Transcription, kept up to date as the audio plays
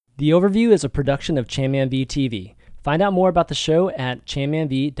The Overview is a production of ChanmanV TV. Find out more about the show at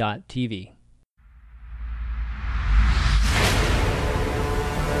chanmanv.tv.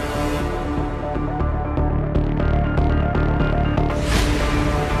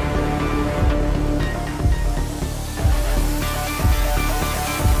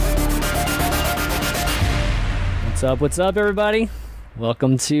 What's up, everybody?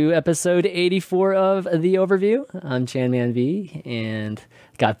 Welcome to episode 84 of The Overview. I'm ChanmanV, and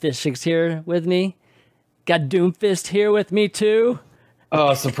got Fishix here with me. Got Doomfist here with me, too.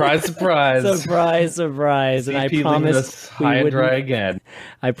 Oh, surprise, surprise. Surprise. And I promised high and dry again.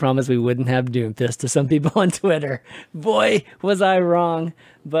 I promised we wouldn't have Doomfist to some people on Twitter. Boy, was I wrong.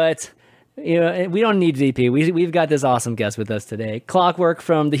 But, you know, we don't need VP. We've got this awesome guest with us today. Clockwork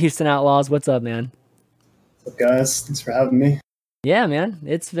from the Houston Outlaws. What's up, man? What's up, guys? Thanks for having me. Yeah, man.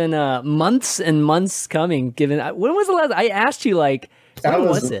 It's been months and months coming. When was the last? I asked you, when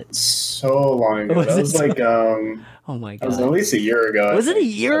was it? So long ago. That was like, oh my god, that was at least a year ago. Was it a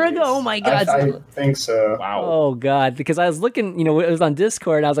year ago? Oh my god, I think so. Wow. Oh god, because I was looking, it was on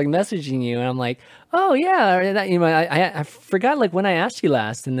Discord, and I was like messaging you, and I'm like, oh yeah, I forgot when I asked you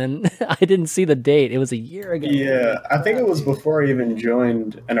last, and then I didn't see the date. It was a year ago. Yeah, I think it was before I even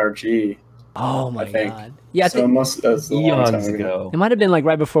joined NRG. Oh my god! Yeah, so that was a long time ago. It might have been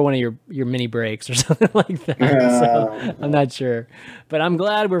right before one of your mini breaks or something like that. So I'm not sure, but I'm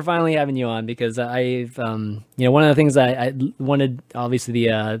glad we're finally having you on because I've one of the things I wanted, obviously,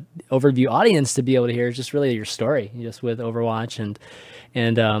 the Overview audience to be able to hear is just really your story, just with Overwatch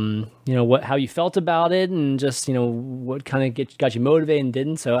and how you felt about it, and just what kind of got you motivated and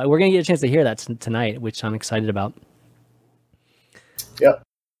didn't. So we're gonna get a chance to hear that tonight, which I'm excited about. Yep.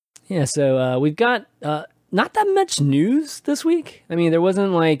 Yeah, so we've got not that much news this week. I mean, there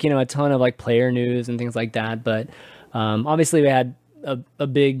wasn't a ton of player news and things like that, but obviously we had a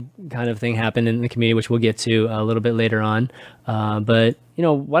big kind of thing happen in the community, which we'll get to a little bit later on. But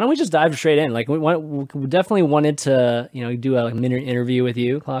why don't we just dive straight in? We definitely wanted to do a minute interview with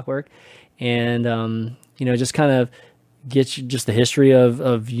you, Clockwork, and just kind of get you just the history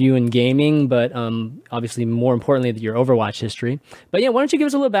of you in gaming, but obviously more importantly your Overwatch history. But yeah, why don't you give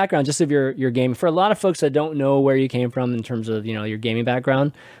us a little background just of your game for a lot of folks that don't know where you came from in terms of your gaming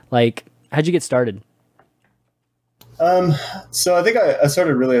background. How'd you get started? So I think I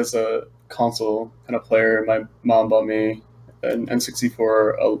started really as a console kind of player. My mom bought me an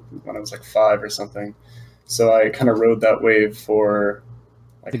N64 when I was 5 or something, so I kind of rode that wave for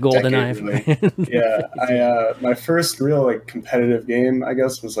the golden eye. Really. Yeah, my first real competitive game, I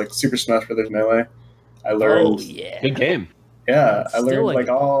guess, was Super Smash Brothers Melee. I learned. Oh yeah, good game. Yeah, I learned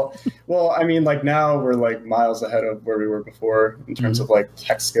all. Well, I mean, now we're miles ahead of where we were before in terms of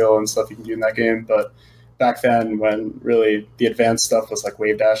tech skill and stuff you can do in that game. But back then, when really the advanced stuff was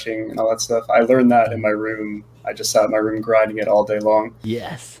wave dashing and all that stuff, I learned that in my room. I just sat in my room grinding it all day long.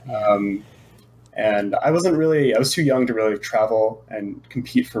 Yes. And I was too young to really travel and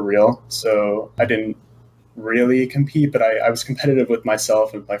compete for real. So I didn't really compete, but I was competitive with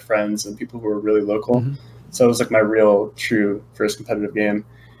myself and my friends and people who were really local. Mm-hmm. So it was my real, true first competitive game.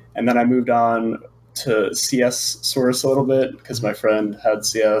 And then I moved on to CS Source a little bit because my friend had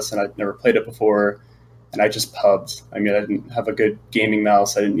CS and I'd never played it before. And I just pubbed. I mean, I didn't have a good gaming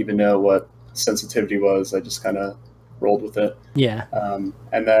mouse. I didn't even know what sensitivity was. I just kind of rolled with it. Yeah.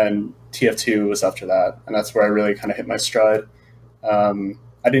 And then TF2 was after that, and that's where I really kind of hit my stride. I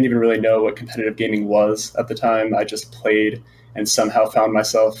didn't even really know what competitive gaming was at the time. I just played and somehow found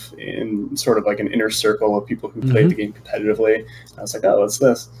myself in sort of an inner circle of people who played the game competitively. I was like, oh, what's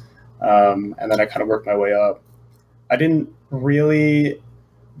this? And then I kind of worked my way up. I didn't really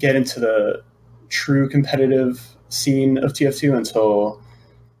get into the true competitive scene of TF2 until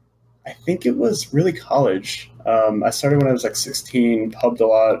I think it was really college. I started when I was 16, pubbed a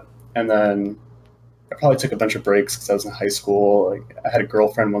lot, and then I probably took a bunch of breaks because I was in high school. I had a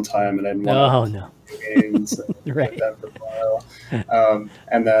girlfriend one time, and I didn't want to play games. Right. That for a while.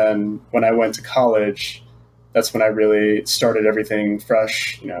 And then when I went to college, that's when I really started everything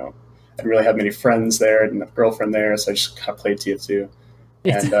fresh. I didn't really have many friends there. I didn't have a girlfriend there, so I just kind of played TF2.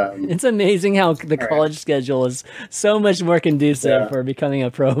 It's amazing how the college schedule is so much more conducive for becoming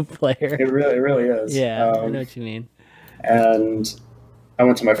a pro player. It really is. Yeah, I know what you mean. And I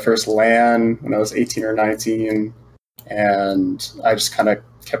went to my first LAN when I was 18 or 19, and I just kind of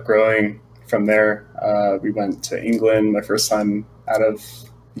kept growing from there. We went to England my first time out of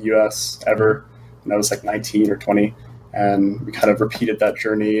the US ever when I was 19 or 20, and we kind of repeated that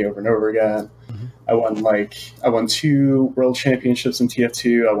journey over and over again. Mm-hmm. I won 2 world championships in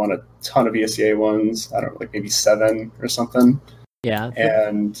TF2. I won a ton of ESEA ones. I don't know, maybe 7 or something. Yeah.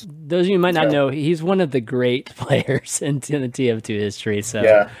 And those of you who might not yeah. know, he's one of the great players in the TF2 history. So,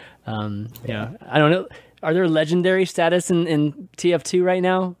 Yeah. I don't know. Are there legendary status in TF2 right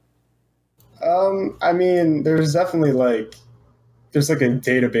now? I mean, there's definitely there's like a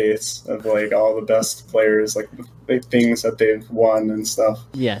database of like all the best players, like the things that they've won and stuff.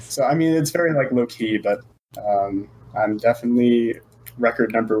 Yes. So I mean, it's very like low key, but I'm definitely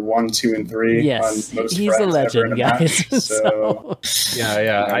record number 1, 2, and 3 Yes, on most he's a frags ever legend, in a guys. match. So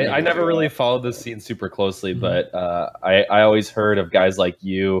Yeah. I never really followed this scene super closely, but I always heard of guys like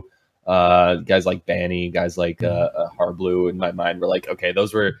you, guys like Banny, guys like Harblue. In my mind, were like, okay,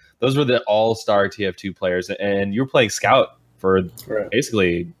 those were the all-star TF2 players, and you were playing Scout for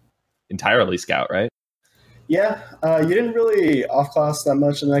basically entirely Scout, right? Yeah, you didn't really off-class that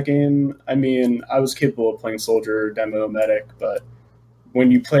much in that game. I mean, I was capable of playing Soldier, Demo, Medic, but when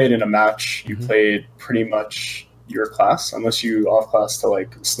you played in a match, you played pretty much your class, unless you off-class to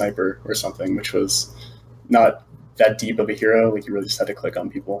like Sniper or something, which was not that deep of a hero. Like you really just had to click on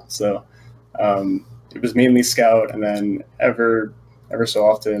people. So it was mainly Scout, and then ever so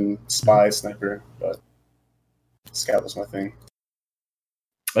often Spy, Sniper, but Scout was my thing.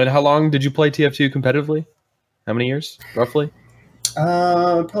 And how long did you play TF2 competitively? How many years, roughly?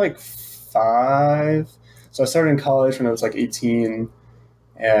 Probably like 5. So I started in college when I was like 18,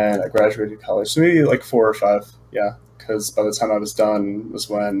 and I graduated college. So maybe like 4 or 5, yeah. Because by the time I was done was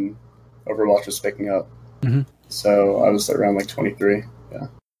when Overwatch was picking up. So I was around like 23, yeah. All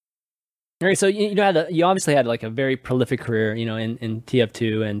right, so you obviously had like a very prolific career, in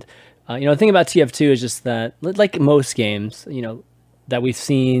TF2, and the thing about TF2 is just that, like most games, that we've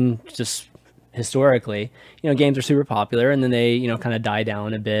seen just historically, games are super popular, and then they, kind of die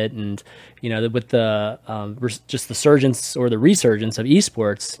down a bit, and with the just the surgence or the resurgence of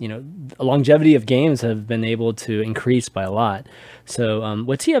esports, the longevity of games have been able to increase by a lot. So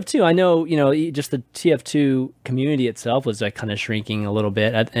with TF2, I know, just the TF2 community itself was like kind of shrinking a little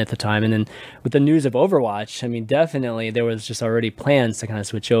bit at the time. And then with the news of Overwatch, I mean, definitely there was just already plans to kind of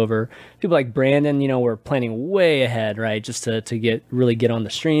switch over. People like Brandon, were planning way ahead, right? Just to really get on the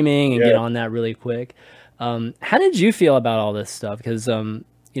streaming and get on that really quick. How did you feel about all this stuff? Because,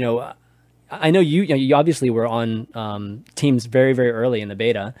 I know you obviously were on teams very, very early in the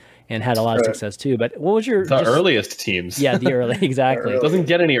beta and had a lot of success too. But what was your earliest teams? Yeah, the early exactly. It doesn't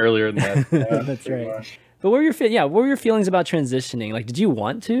get any earlier than that. That's right. Much. But what were your feelings about transitioning? Like, did you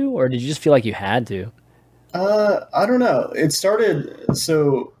want to, or did you just feel like you had to? I don't know. It started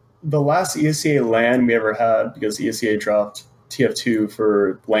so the last ESEA LAN we ever had, because ESEA dropped TF2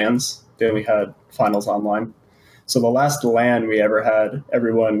 for LANs. They only had finals online. So the last LAN we ever had,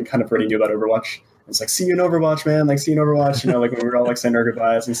 everyone kind of already knew about Overwatch. It's like, see you in Overwatch, man. Like, see you in Overwatch. Like when we were all like saying our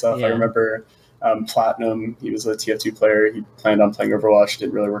goodbyes and stuff. Yeah. I remember Platinum. He was a TF2 player. He planned on playing Overwatch.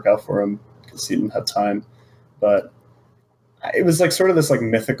 Didn't really work out for him because he didn't have time. But it was like sort of this like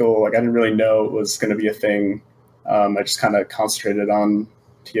mythical. Like I didn't really know it was going to be a thing. I just kind of concentrated on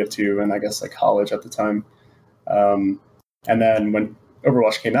TF2 and I guess like college at the time. And then when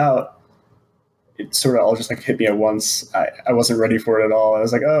Overwatch came out, it sort of all just like hit me at once. I wasn't ready for it at all. I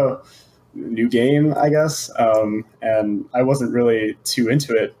was like, oh, new game, I guess. And I wasn't really too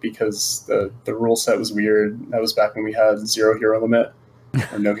into it because the rule set was weird. That was back when we had 0 hero limit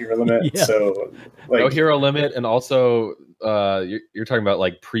or no hero limit. Yeah. So like no hero limit, and also you're talking about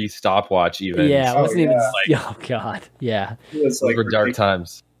like pre-stopwatch even. Yeah, it wasn't even. Like, oh god, yeah. It was like dark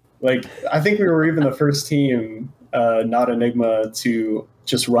times. Like I think we were even the first team, not Enigma, to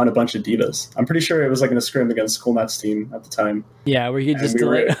just run a bunch of divas. I'm pretty sure it was like in a scrim against Coolmat's team at the time. Yeah, where you just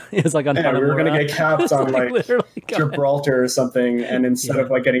it was like on. Yeah, we were gonna get capped on like Gibraltar or something, and instead of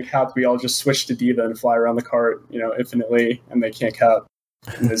like getting capped, we all just switched to diva and fly around the cart, infinitely, and they can't cap.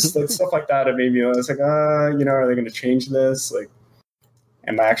 And it's like stuff like that. It made me. I was like, are they going to change this? Like,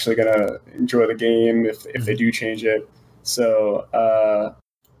 am I actually going to enjoy the game if they do change it? So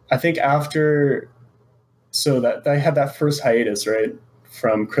I think after, that I had that first hiatus, right,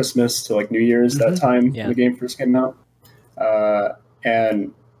 from Christmas to like New Year's, that time when the game first came out,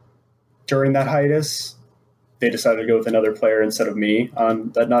 and during that hiatus, they decided to go with another player instead of me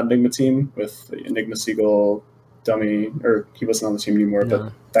on that not Enigma team with Enigma Seagull. Dummy, or he wasn't on the team anymore,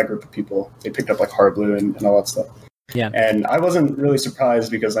 but that group of people, they picked up like Harblue and all that stuff. Yeah. And I wasn't really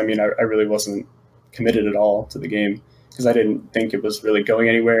surprised because, I really wasn't committed at all to the game because I didn't think it was really going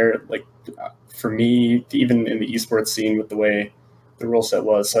anywhere. Like, for me, even in the esports scene with the way the rule set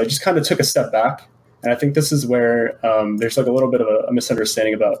was. So I just kind of took a step back. And I think this is where there's like a little bit of a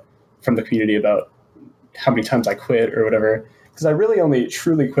misunderstanding from the community about how many times I quit or whatever. Because I really only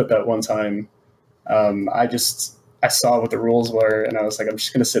truly quit that one time. I saw what the rules were, and I was like, I'm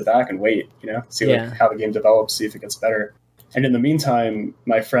just going to sit back and wait, see like how the game develops, see if it gets better. And in the meantime,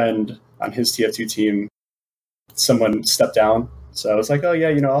 my friend on his TF2 team, someone stepped down. So I was like, oh yeah,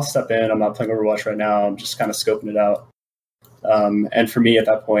 I'll step in. I'm not playing Overwatch right now. I'm just kind of scoping it out. And for me at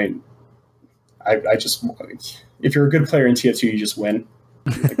that point, I just, if you're a good player in TF2, you just win.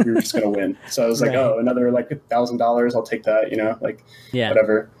 Like, you're just going to win. So I was like, oh, another like $1,000. I'll take that,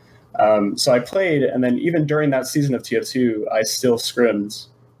 whatever. So I played. And then even during that season of TF2, I still scrimmed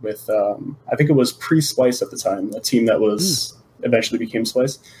with, I think it was pre-Splice at the time, a team that was eventually became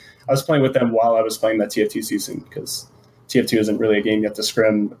Splice. I was playing with them while I was playing that TF2 season because TF2 isn't really a game you have to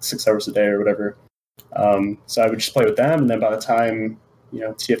scrim 6 hours a day or whatever. So I would just play with them. And then by the time,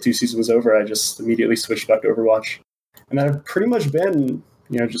 TF2 season was over, I just immediately switched back to Overwatch. And then I've pretty much been,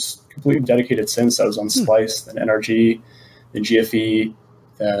 just completely dedicated since. I was on Splice, then NRG, then GFE,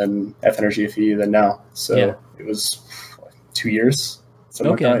 then FNRGFE, then now. So it was 2 years.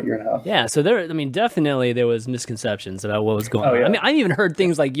 Something like that, 1.5 years. Yeah, so definitely there was misconceptions about what was going on. Yeah. I mean, I even heard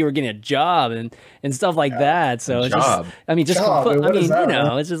things like you were getting a job and stuff like that. So it's just,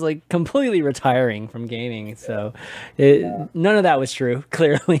 it's just like completely retiring from gaming. So none of that was true,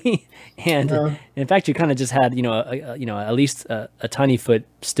 clearly. And in fact, you kind of just had, at least a tiny foot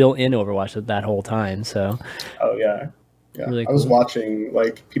still in Overwatch that whole time. So. Oh yeah. Yeah. Really I was watching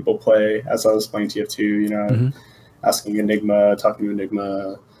like people play as I was playing TF2, asking Enigma, talking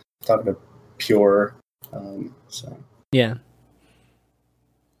to Pure. So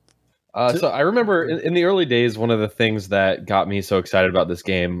I remember in the early days, one of the things that got me so excited about this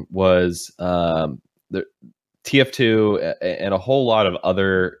game was the TF2 and a whole lot of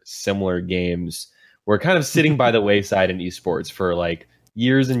other similar games were kind of sitting by the wayside in esports for like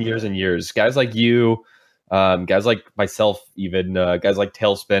years and years and years. Guys like you, guys like myself, even guys like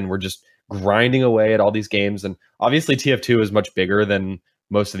Tailspin were just grinding away at all these games. And obviously TF2 is much bigger than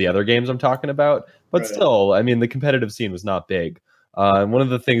most of the other games I'm talking about, but still, I mean, the competitive scene was not big. And one of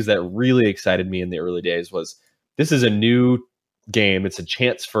the things that really excited me in the early days was this is a new game. It's a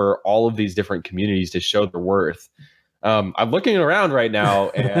chance for all of these different communities to show their worth. I'm looking around right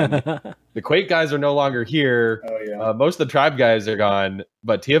now, and the Quake guys are no longer here. Oh, yeah. Most of the Tribe guys are gone,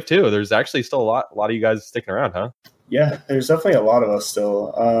 but TF2, there's actually still a lot of you guys sticking around, huh? Yeah, there's definitely a lot of us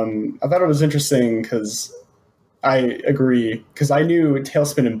still. I thought it was interesting because I agree, because I knew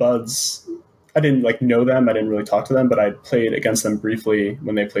Tailspin and Buds. I didn't know them. I didn't really talk to them, but I played against them briefly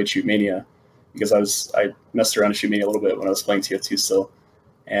when they played Shoot Mania, because I messed around in Shoot Mania a little bit when I was playing TF2 still.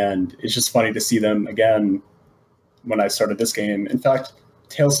 And it's just funny to see them again when I started this game. In fact,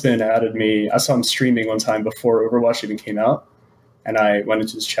 Tailspin added me. I saw him streaming one time before Overwatch even came out, and I went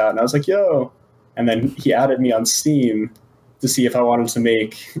into his chat and I was like, yo. And then he added me on Steam to see if I wanted to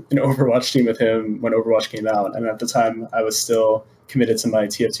make an Overwatch team with him when Overwatch came out. And at the time, I was still committed to my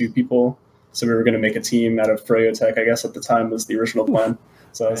TF2 people. So we were going to make a team out of Froyotech, I guess at the time was the original plan.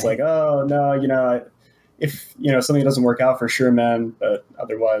 So I was like, oh, no, if, something doesn't work out, for sure, man. But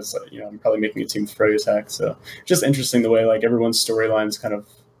otherwise, I'm probably making a team with Froyotech. So just interesting the way everyone's storylines kind of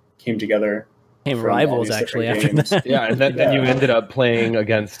came together. Became rivals actually after that. Yeah, and then you ended up playing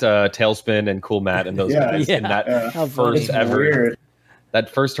against Tailspin and Cool Matt and those guys in that first ever weird. That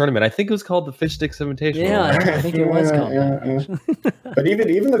first tournament. I think it was called the Fish Sticks Invitational. Yeah, I think it was called that. But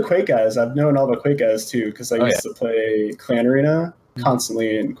even the Quake guys, I've known all the Quake guys too, because I used to play Clan Arena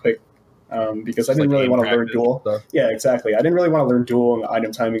constantly in Quake, because I didn't really want to learn Duel. Stuff. Yeah, exactly. I didn't really want to learn Duel and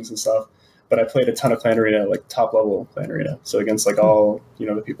item timings and stuff. But I played a ton of Clan Arena, top level Clan Arena. So against all,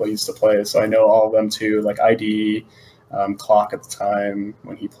 the people I used to play. So I know all of them too, like ID, Clock at the time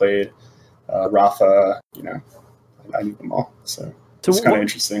when he played, Rafa, I knew them all. So it's kind of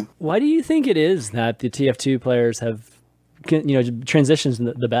interesting. Why do you think it is that the TF2 players have,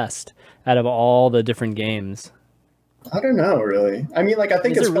 transitioned the best out of all the different games? I don't know, really. I mean, I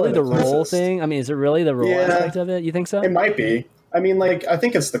think it's really the role thing. I mean, is it really the role aspect of it? You think so? It might be. I mean, I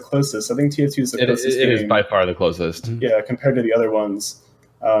think it's the closest. I think TF2 is the closest game. It is by far the closest. Yeah, compared to the other ones.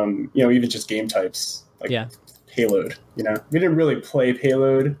 Even just game types. Payload. We didn't really play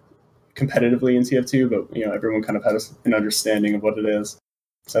Payload competitively in TF2, but, everyone kind of has an understanding of what it is.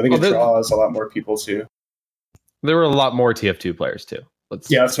 So I think it draws a lot more people, too. There were a lot more TF2 players, too.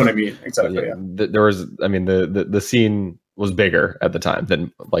 That's what I mean. Exactly, There was, the scene was bigger at the time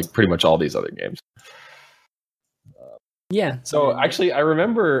than, pretty much all these other games. Yeah. So actually, I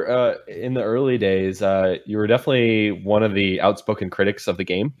remember in the early days, you were definitely one of the outspoken critics of the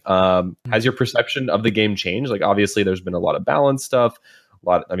game. Has your perception of the game changed? Obviously, there's been a lot of balance stuff.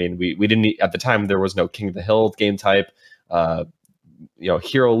 We didn't at the time. There was no King of the Hill game type.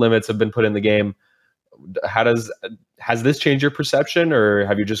 Hero limits have been put in the game. Has this changed your perception, or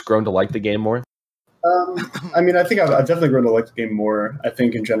have you just grown to like the game more? I mean, I think I've definitely grown to like the game more. I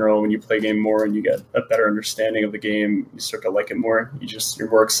think in general, when you play a game more and you get a better understanding of the game, you start to like it more. You're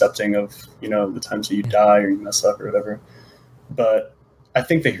more accepting of, the times that you die or you mess up or whatever. But I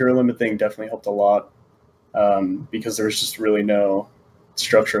think the hero limit thing definitely helped a lot, because there was just really no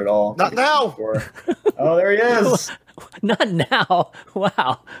structure at all. Not now. Before. Oh, there he is. Not now.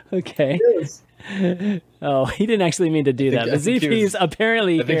 Wow. Okay. Oh, he didn't actually mean to do that. But ZP's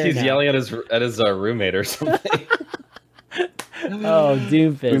apparently. I think he's yelling at his roommate or something. Oh,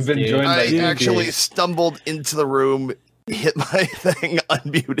 Doomfist. We've been joined by Doomfist. Actually stumbled into the room, hit my thing,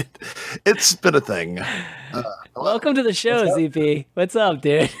 unmuted. It's been a thing. Welcome to the show, ZP. What's up,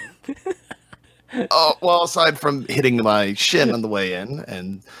 dude? Oh, well, aside from hitting my shin on the way in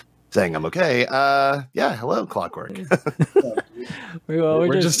and saying I'm okay, hello, Clockwork.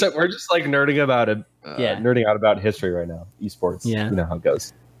 We're just like nerding about it. Nerding out about history right now. Esports. Yeah, you know how it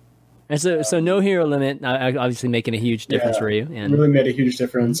goes. And so no hero limit, obviously making a huge difference for you. And really made a huge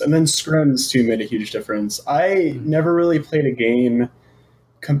difference. And then scrims too made a huge difference. I never really played a game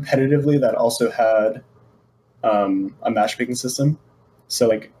competitively that also had a matchmaking system. So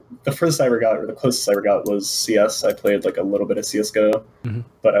like the furthest I ever got, or the closest I ever got, was CS. I played like a little bit of CSGO,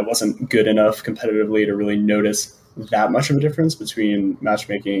 but I wasn't good enough competitively to really notice that much of a difference between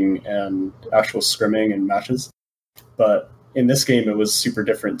matchmaking and actual scrimming and matches. But in this game, it was super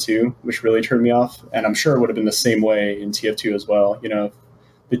different too, which really turned me off. And I'm sure it would have been the same way in TF2 as well. If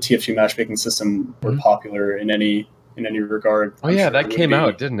the TF2 matchmaking system were popular in any regard. Oh, yeah, that came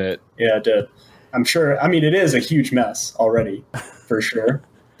out, didn't it? Yeah, it did. I'm sure. I mean, it is a huge mess already, for sure.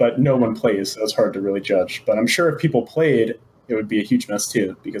 But no one plays, so it's hard to really judge. But I'm sure if people played, it would be a huge mess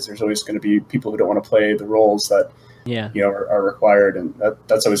too, because there's always going to be people who don't want to play the roles that are required, and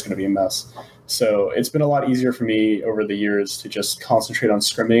that's always going to be a mess. So it's been a lot easier for me over the years to just concentrate on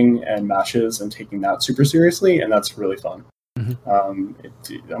scrimming and matches and taking that super seriously, and that's really fun.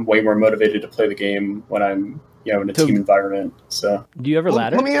 I'm way more motivated to play the game when I'm in a team environment. So do you ever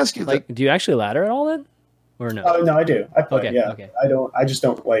ladder? Let me ask you, do you actually ladder at all then? Or no? No, I do. I play. Okay. I just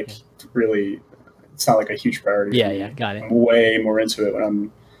don't really. It's not like a huge priority. Yeah, got it. I'm way more into it when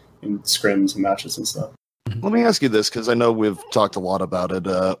I'm in scrims and matches and stuff. Let me ask you this, because I know we've talked a lot about it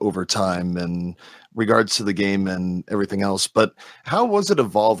over time in regards to the game and everything else. But how was it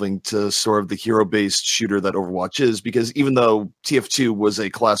evolving to sort of the hero-based shooter that Overwatch is? Because even though TF2 was a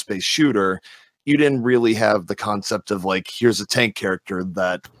class-based shooter, you didn't really have the concept of here's a tank character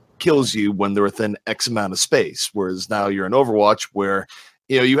that kills you when they're within X amount of space. Whereas now you're in Overwatch where,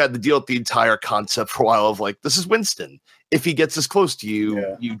 you had to deal with the entire concept for a while of this is Winston. If he gets this close to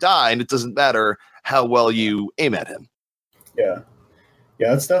you, you die, and it doesn't matter how well you aim at him. Yeah,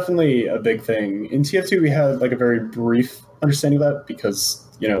 that's definitely a big thing. In TF2, we had a very brief understanding of that because,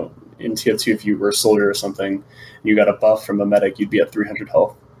 in TF2, if you were a soldier or something, and you got a buff from a medic, you'd be at 300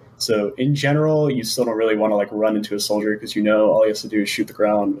 health. So in general, you still don't really want to run into a soldier because all he has to do is shoot the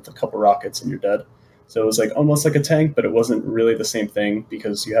ground with a couple rockets and you're dead. So it was almost like a tank, but it wasn't really the same thing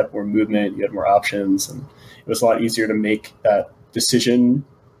because you had more movement, you had more options, and it was a lot easier to make that decision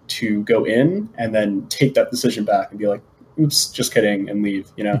to go in and then take that decision back and be like, oops, just kidding, and leave.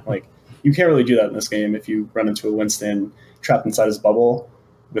 You can't really do that in this game. If you run into a Winston trapped inside his bubble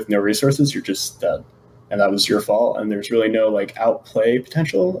with no resources, you're just dead. And that was your fault, and there's really no outplay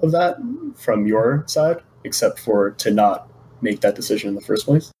potential of that from your side, except for to not make that decision in the first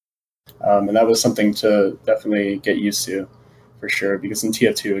place. And that was something to definitely get used to, for sure. Because in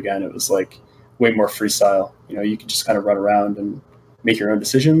TF2, again, it was way more freestyle. You could just kind of run around and make your own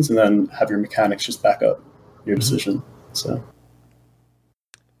decisions, and then have your mechanics just back up your decision. So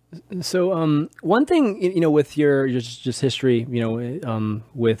one thing, with your just history,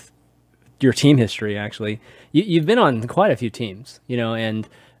 with your team history, actually, you've been on quite a few teams, and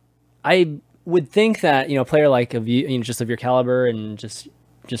I would think that, a player of you, just of your caliber and just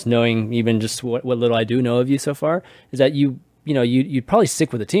knowing even just what little I do know of you so far is that you'd probably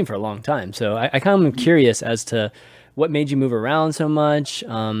stick with the team for a long time. So I kind of am curious as to what made you move around so much,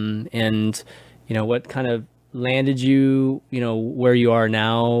 and what kind of landed you, where you are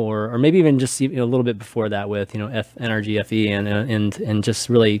now, or maybe even just a little bit before that with NRG FE and just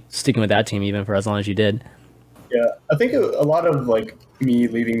really sticking with that team even for as long as you did. Yeah, I think a lot of me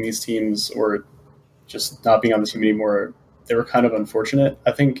leaving these teams or just not being on the team anymore, they were kind of unfortunate.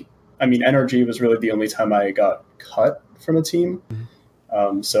 NRG was really the only time I got cut from a team,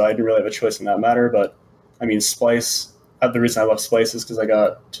 so I didn't really have a choice in that matter. But Splice. The reason I left Splice is because I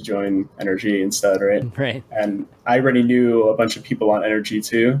got to join NRG instead, right? Right. And I already knew a bunch of people on NRG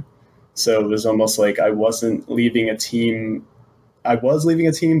too, So it was almost like I wasn't leaving a team. I was leaving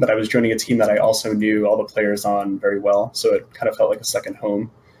a team, but I was joining a team that I also knew all the players on very well. So it kind of felt like a second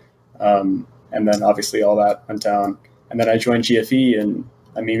home. And then obviously all that went down. And then I joined GFE, and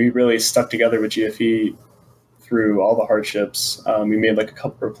I mean, we really stuck together with GFE through all the hardships. We made like a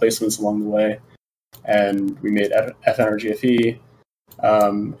couple replacements along the way, and we made FN or GFE.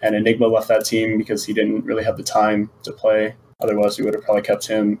 And Enigma left that team because he didn't really have the time to play. Otherwise, we would have probably kept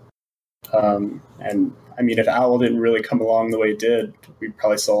him. And I mean, if Owl didn't really come along the way it did, we'd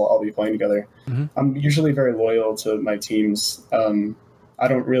probably still all be playing together. Mm-hmm. I'm usually very loyal to my teams.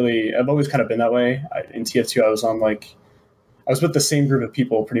 I've always kind of been that way. In TF2, I was with the same group of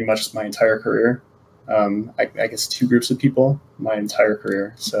people pretty much my entire career. I guess two groups of people my entire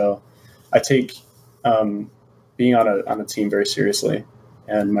career. So I take being on a team very seriously,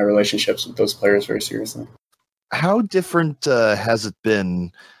 and my relationships with those players very seriously. How different has it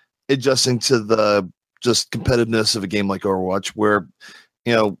been adjusting to the just competitiveness of a game like Overwatch, where,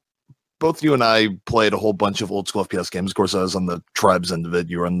 you know, both you and I played a whole bunch of old school FPS games. Of course, I was on the Tribes end of it.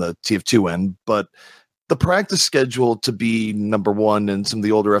 You were on the TF2 end, but the practice schedule to be number one in some of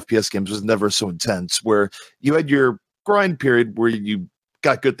the older FPS games was never so intense, where you had your grind period where you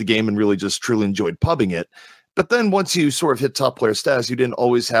got good at the game and really just truly enjoyed pubbing it. But then once you sort of hit top player status, you didn't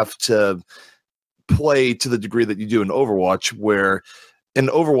always have to play to the degree that you do in Overwatch, where in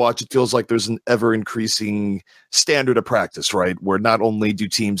Overwatch, it feels like there's an ever-increasing standard of practice, right? Where not only do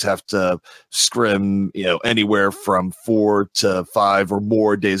teams have to scrim, anywhere from 4 to 5 or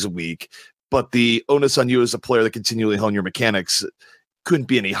more days a week, but the onus on you as a player to continually hone your mechanics couldn't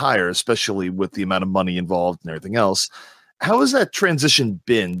be any higher, especially with the amount of money involved and everything else. How has that transition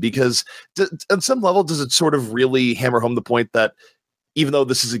been? Because on some level, does it sort of really hammer home the point that even though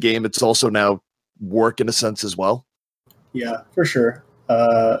this is a game, it's also now work in a sense as well? Yeah, for sure.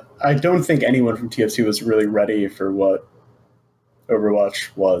 I don't think anyone from TF2 was really ready for what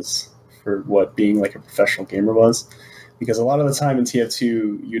Overwatch was, for what being like a professional gamer was. Because a lot of the time in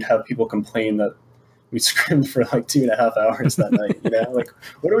TF2, you'd have people complain that we scrimmed for like 2.5 hours that night. Like,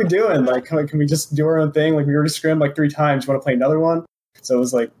 what are we doing? Like, can we just do our own thing? Like, we already scrimmed like 3 times. You want to play another one? So it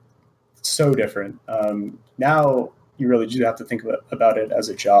was like so different. Now you really do have to think about it as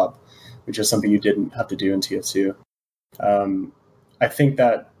a job, which is something you didn't have to do in TF2. I think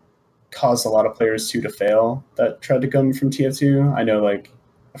that caused a lot of players to fail that tried to come from TF2. I know like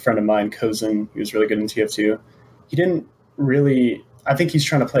a friend of mine, Kozin, he was really good in TF2. He didn't really, I think he's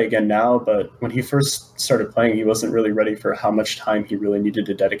trying to play again now, but when he first started playing, he wasn't really ready for how much time he really needed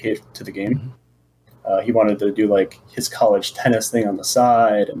to dedicate to the game. He wanted to do like his college tennis thing on the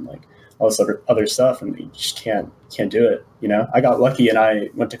side and like all this other stuff, and he just can't do it. I got lucky and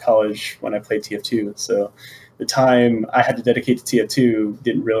I went to college when I played TF2. So the time I had to dedicate to TF2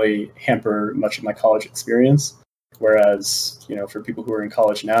 didn't really hamper much of my college experience. Whereas, for people who are in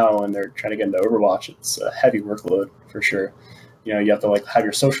college now and they're trying to get into Overwatch, it's a heavy workload for sure. You have to like have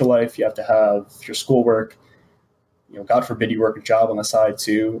your social life, you have to have your schoolwork. God forbid you work a job on the side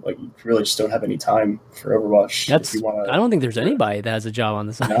too. Like, you really just don't have any time for Overwatch. I don't think there's anybody that has a job on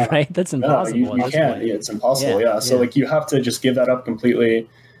the side, right? That's impossible. No, you can't. Yeah, it's impossible. Yeah. So like, you have to just give that up completely.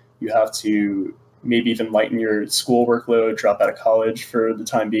 You have to maybe even lighten your school workload, drop out of college for the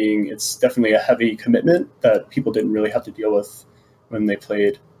time being. It's definitely a heavy commitment that people didn't really have to deal with when they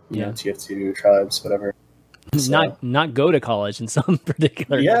played, TF2, Tribes, whatever. So, not go to college in some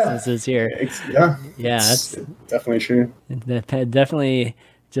particular instances here. That's definitely true. Definitely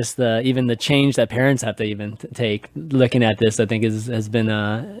just even the change that parents have to even take looking at this, I think has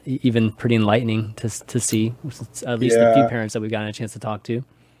been even pretty enlightening to see, at least a few parents that we've gotten a chance to talk to.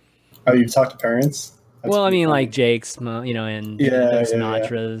 Oh, you've talked to parents? That's I mean, like Jake's, and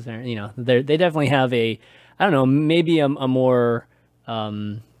Sinatra's, they definitely have I don't know, maybe a more,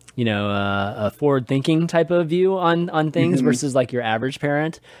 a forward-thinking type of view on things versus like your average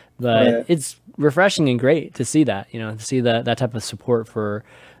parent. But it's refreshing and great to see that, to see that type of support for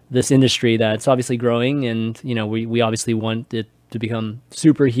this industry that's obviously growing. And, we obviously want it to become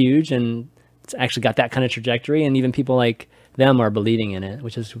super huge, and it's actually got that kind of trajectory. And even people like them are believing in it,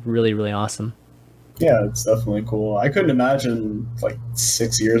 which is really, really awesome. Yeah, it's definitely cool. I couldn't imagine like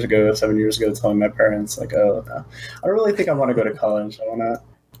 7 years ago, telling my parents like, oh, no, I don't really think I want to go to college. I want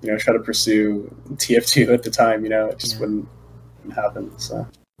to, try to pursue TF2 at the time. It just wouldn't happen. So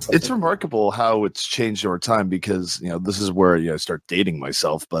it's remarkable how it's changed over time, because this is where I start dating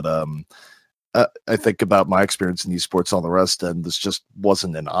myself. But I think about my experience in esports, all the rest, and this just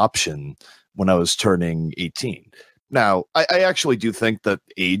wasn't an option when I was turning 18. Now, I actually do think that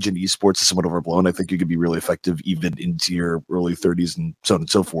age in esports is somewhat overblown. I think you could be really effective even into your early 30s and so on and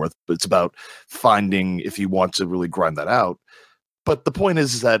so forth. But it's about finding if you want to really grind that out. But the point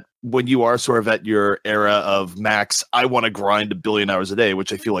is that when you are sort of at your era of max, I want to grind 1 billion hours a day,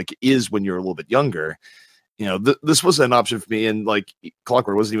 which I feel like is when you're a little bit younger. You know, this was an option for me, and like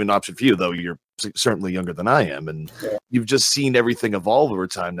Clockwork wasn't even an option for you, though you're certainly younger than I am, and you've just seen everything evolve over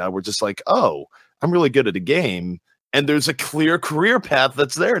time. Now we're just like, oh, I'm really good at a game, and there's a clear career path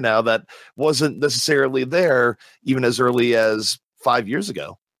that's there now that wasn't necessarily there even as early as 5 years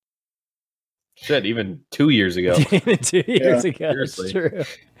ago. Shit, even 2 years ago. Even 2 years ago, seriously. it's true.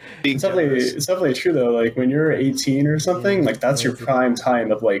 It's definitely true though. Like when you're 18 or something, like that's your prime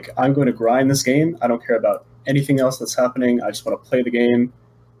time of like, I'm going to grind this game. I don't care about anything else that's happening. I just want to play the game.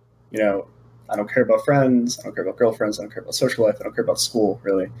 You know, I don't care about friends. I don't care about girlfriends. I don't care about social life. I don't care about school,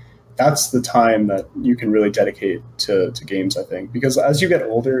 really. That's the time that you can really dedicate to games, I think. Because as you get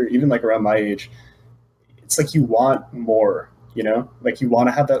older, even like around my age, it's like you want more, you know? Like you want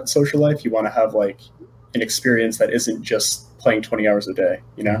to have that social life. You want to have like an experience that isn't just playing 20 hours a day,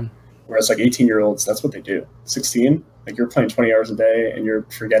 you know? Whereas like 18-year-olds, that's what they do. 16, like you're playing 20 hours a day and you're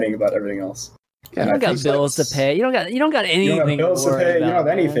forgetting about everything else. Yeah, you don't got bills to pay. You don't got anything. You don't have bills to pay. You don't have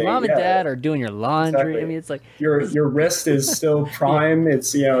anything. Mom and dad are doing your laundry. Exactly. I mean, it's like your wrist is still prime.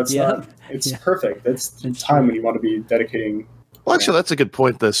 It's it's not. It's perfect. It's the time when you want to be dedicating. Well, actually, that's a good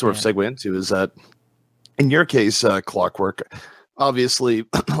point to sort of segue into. Is that in your case, Clockwork? Obviously,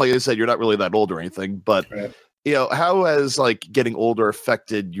 like I said, you're not really that old or anything, but you know, how has like getting older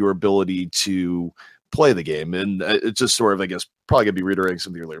affected your ability to play the game? And it's just sort of, I guess, probably gonna be reiterating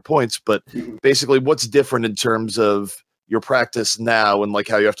some of the earlier points, but basically what's different in terms of your practice now and like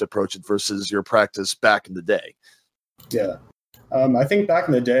how you have to approach it versus your practice back in the day? I think back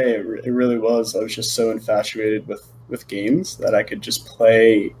in the day it really was, I was just so infatuated with games that I could just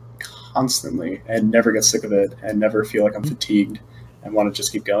play constantly and never get sick of it and never feel like I'm fatigued and want to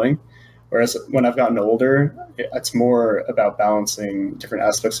just keep going. Whereas when I've gotten older, it's more about balancing different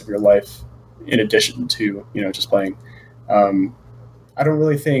aspects of your life in addition to, you know, just playing. I don't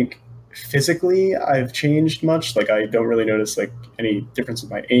really think physically I've changed much. Like I don't really notice like any difference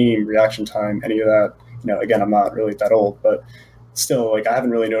with my aim, reaction time, any of that. You know, again, I'm not really that old, but still, like I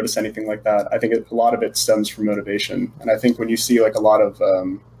haven't really noticed anything like that. I think a lot of it stems from motivation. And I think when you see like a lot of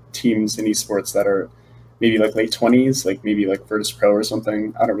teams in esports that are maybe like late 20s, like maybe like Virtus Pro or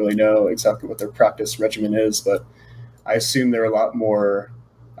something, I don't really know exactly what their practice regimen is, but I assume they're a lot more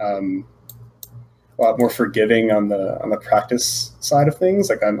forgiving on the practice side of things.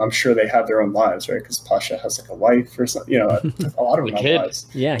 Like I'm sure they have their own lives, right? Because Pasha has like a wife or something, you know, a lot of them have lives.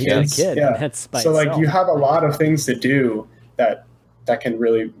 Yeah, he's got a kid. Yeah. That's by so like itself. you have a lot of things to do that can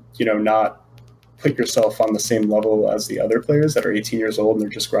really, you know, not put yourself on the same level as the other players that are 18 years old and they're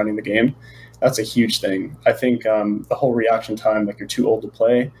just grinding the game. That's a huge thing. I think the whole reaction time, like you're too old to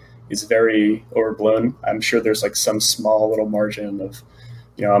play, is very overblown. I'm sure there's like some small little margin of,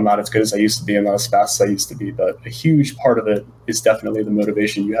 you know, I'm not as good as I used to be, I'm not as fast as I used to be, but a huge part of it is definitely the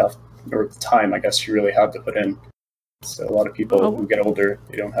motivation you have, or the time, I guess, you really have to put in. So a lot of people who get older,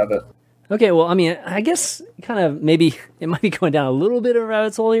 they don't have it. Okay, well, I mean, I guess kind of maybe it might be going down a little bit of a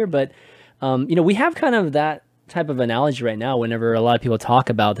rabbit hole here, but, you know, we have kind of that type of analogy right now whenever a lot of people talk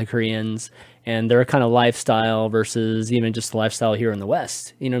about the Koreans and their kind of lifestyle versus even just the lifestyle here in the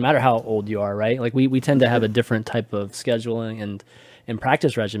West. You know, no matter how old you are, right? Like we tend to have a different type of scheduling and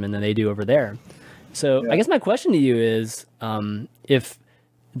practice regimen than they do over there. So I guess my question to you is, if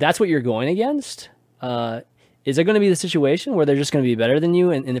that's what you're going against, is it going to be the situation where they're just going to be better than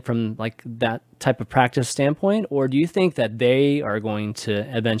you and from like that type of practice standpoint? Or do you think that they are going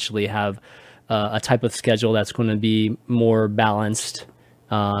to eventually have a type of schedule that's going to be more balanced?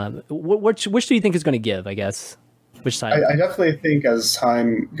 Which do you think is going to give, I guess? Which side? I definitely think as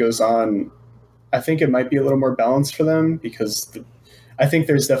time goes on, I think it might be a little more balanced for them because I think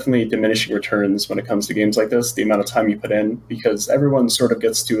there's definitely diminishing returns when it comes to games like this, the amount of time you put in, because everyone sort of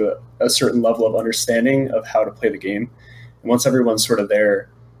gets to a certain level of understanding of how to play the game. And once everyone's sort of there,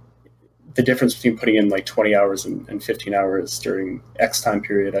 the difference between putting in like 20 hours and 15 hours during X time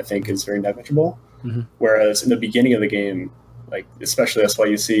period, I think, is very negligible. Mm-hmm. Whereas in the beginning of the game, like especially that's why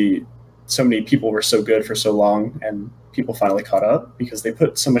you see so many people were so good for so long and people finally caught up because they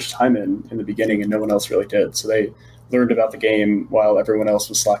put so much time in the beginning and no one else really did. So they learned about the game while everyone else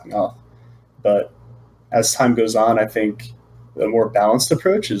was slacking off. But as time goes on, I think the more balanced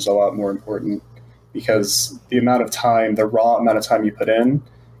approach is a lot more important because the amount of time, the raw amount of time you put in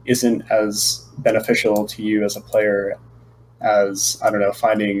isn't as beneficial to you as a player as, I don't know,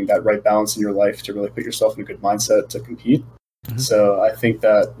 finding that right balance in your life to really put yourself in a good mindset to compete. Mm-hmm. So I think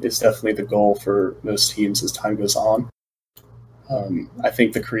that is definitely the goal for most teams as time goes on. I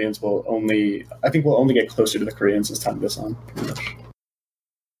think the Koreans we'll only get closer to the Koreans as time goes on. Pretty much.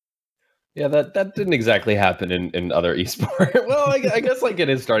 Yeah, that didn't exactly happen in other esports. Well, I guess like it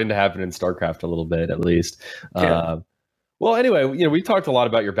is starting to happen in StarCraft a little bit, at least. Yeah. Well, anyway, we talked a lot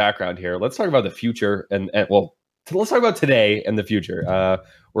about your background here. Let's talk about the future, and let's talk about today and the future.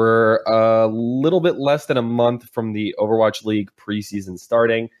 We're a little bit less than a month from the Overwatch League preseason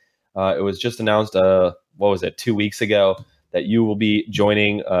starting. It was just announced, 2 weeks ago, that you will be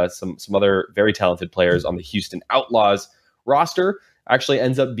joining some other very talented players on the Houston Outlaws roster. Actually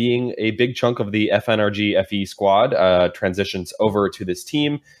ends up being a big chunk of the FNRG FE squad transitions over to this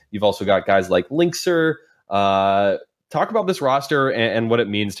team. You've also got guys like Linkser. Talk about this roster and what it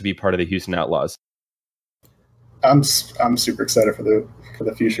means to be part of the Houston Outlaws. I'm super excited for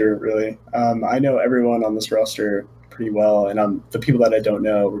the future, really. I know everyone on this roster pretty well, and the people that I don't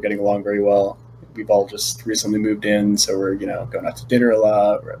know, we're getting along very well. We've all just recently moved in, so we're going out to dinner a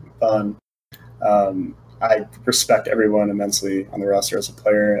lot. We're having fun. I respect everyone immensely on the roster as a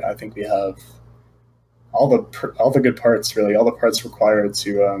player. I think we have all the good parts, really, all the parts required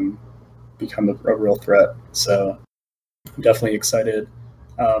to become a real threat. So I'm definitely excited.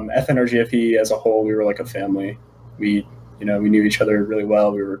 FNRGFE as a whole, we were like a family. We knew each other really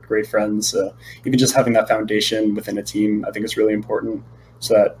well. We were great friends. Even just having that foundation within a team, I think is really important,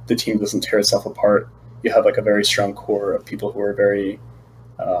 so that the team doesn't tear itself apart. You have like a very strong core of people who are very,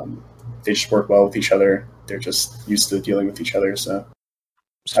 they just work well with each other. They're just used to dealing with each other. So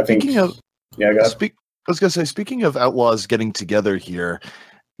speaking of Outlaws getting together here,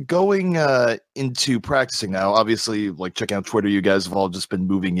 going into practicing now, obviously, like checking out Twitter, you guys have all just been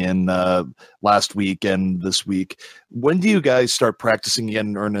moving in last week and this week. When do you guys start practicing again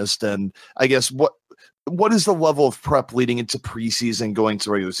in earnest? And I guess what is the level of prep leading into preseason, going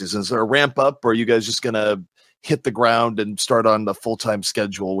to regular season? Is there a ramp up, or are you guys just going to hit the ground and start on the full-time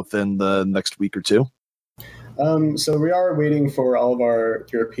schedule within the next week or two? So we are waiting for all of our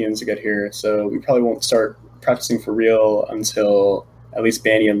Europeans to get here. So we probably won't start practicing for real until at least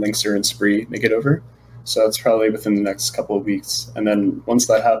Banny and Linkser and Spree make it over. So that's probably within the next couple of weeks. And then once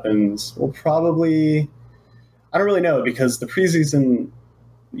that happens, we'll probably, I don't really know, because the preseason,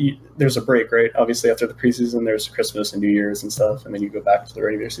 there's a break, right? Obviously after the preseason, there's Christmas and New Year's and stuff, and then you go back to the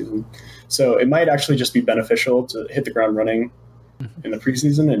regular season. So it might actually just be beneficial to hit the ground running in the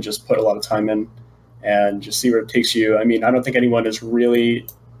preseason and just put a lot of time in and just see where it takes you. I mean, I don't think anyone is really,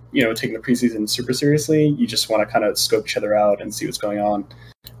 taking the preseason super seriously. You just want to kind of scope each other out and see what's going on,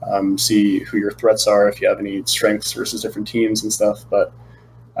 see who your threats are, if you have any strengths versus different teams and stuff. But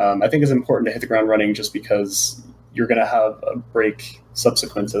I think it's important to hit the ground running just because you're going to have a break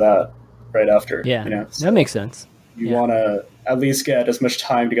subsequent to that right after. Yeah, so that makes sense. You want to at least get as much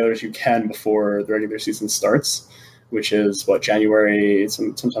time together as you can before the regular season starts, which is January,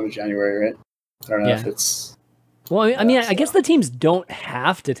 sometime in January, right? I don't know if it's... Well, I mean, I guess the teams don't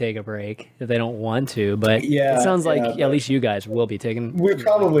have to take a break if they don't want to, but it sounds like at least you guys will be taking... We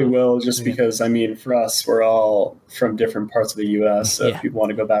probably will, just because, I mean, for us, we're all from different parts of the U.S., so if people want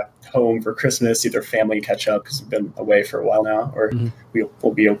to go back home for Christmas, either family catch up, because we've been away for a while now, or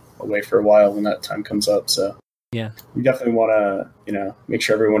we'll be away for a while when that time comes up, so... Yeah, we definitely want to, make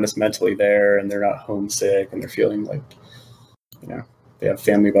sure everyone is mentally there and they're not homesick and they're feeling like, they have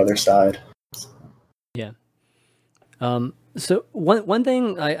family by their side. Yeah. So one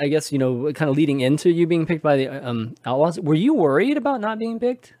thing, I guess, kind of leading into you being picked by the Outlaws, were you worried about not being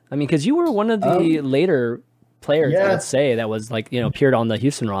picked? I mean, because you were one of the later players, I would say, that was like, appeared on the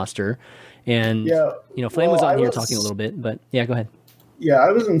Houston roster. And, Flame was on here talking a little bit, but yeah, go ahead. Yeah,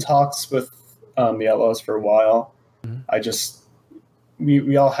 I was in talks with the Outlaws for a while.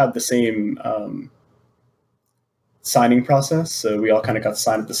 We all had the same signing process, so we all kind of got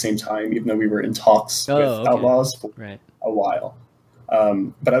signed at the same time, even though we were in talks with Outlaws for a while.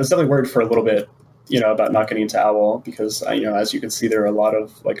 But I was definitely worried for a little bit, about not getting into Owl, because as you can see, there are a lot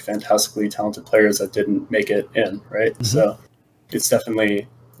of like fantastically talented players that didn't make it in, right? So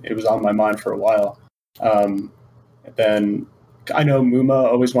it was on my mind for a while. Then I know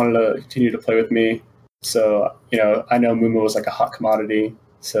Muma always wanted to continue to play with me. So, I know Muma was like a hot commodity.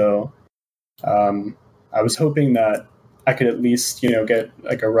 So I was hoping that I could at least, get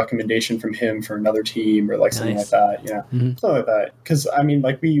like a recommendation from him for another team or like something like that, something like that. Because, I mean,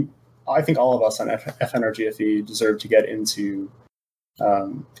 I think all of us on FNRGFE deserve to get into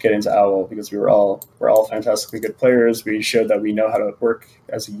Owl, because we're all fantastically good players. We showed that we know how to work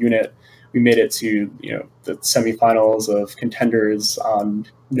as a unit. we made it to, the semifinals of Contenders on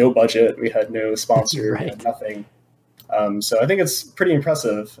no budget. We had no sponsor, Right. we had nothing. So I think it's pretty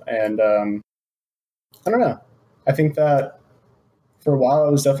impressive. And I don't know. I think that for a while I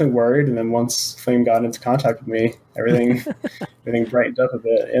was definitely worried, and then once Flame got into contact with me, everything brightened up a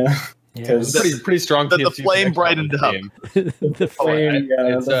bit. Yeah. Because pretty strong. The flame brightened up. The flame,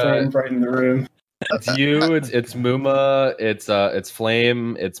 the flame brightened the room. It's you. It's Muma. It's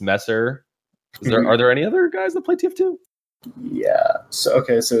Flame. It's Messer. Are there any other guys that play TF2? Yeah. So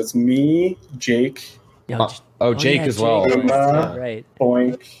it's me, Jake. Jake as well. Muma, right.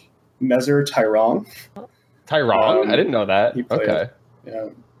 Boink, Messer, Tyrone. Tyrone? I didn't know that. Okay. Yeah.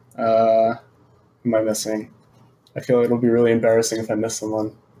 Who am I missing? I feel it'll be really embarrassing if I miss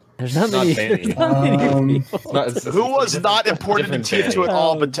someone. There's not many. Who was not important in Tier 2 at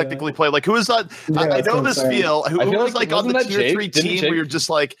all, but technically played? Like, who was not? I know this feel. Who was like on the Tier 3 team where you're just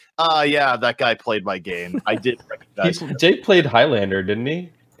like, yeah, that guy played my game. I did recognize him. Jake played Highlander, didn't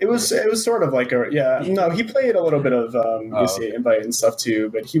he? It was sort of like he played a little bit of UCA Invite and stuff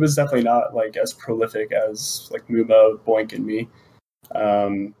too, but he was definitely not like as prolific as like Muma, Boink, and me.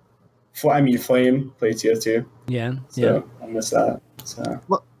 Flame played TF2. Yeah. So I miss that. So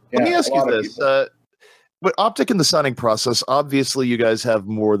let me ask you this. With Optic in the signing process, obviously you guys have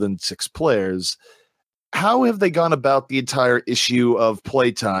more than 6 players. How have they gone about the entire issue of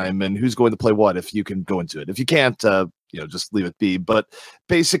playtime and who's going to play what, if you can go into it? If you can't, just leave it be. But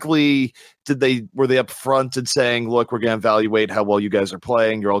basically, were they up front and saying, look, we're going to evaluate how well you guys are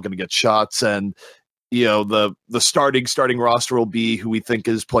playing. You're all going to get shots. And, the starting roster will be who we think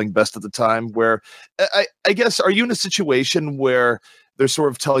is playing best at the time. Where I guess, are you in a situation where they're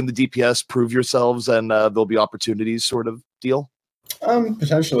sort of telling the DPS, prove yourselves and there'll be opportunities sort of deal?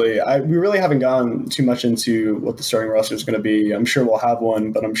 Potentially. We really haven't gone too much into what the starting roster is going to be. I'm sure we'll have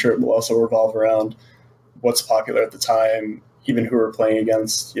one, but I'm sure it will also revolve around what's popular at the time, even who we're playing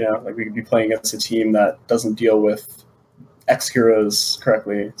against. Like we could be playing against a team that doesn't deal with X heroes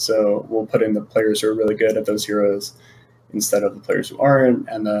correctly. So we'll put in the players who are really good at those heroes instead of the players who aren't.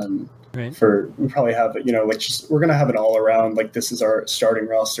 And then we probably have, we're going to have an all around, like this is our starting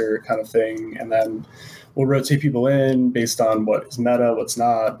roster kind of thing. And then we'll rotate people in based on what is meta, what's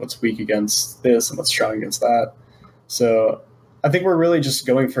not, what's weak against this and what's strong against that. So I think we're really just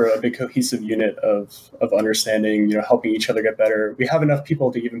going for a big cohesive unit of understanding, helping each other get better. We have enough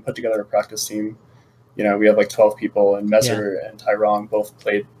people to even put together a practice team. We have like 12 people, and Messer and Tyrone both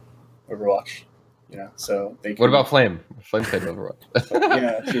played Overwatch. So they can... What about Flame? Flame played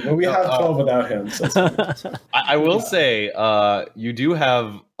Overwatch. True. But we have 12 without him. So I will say, you do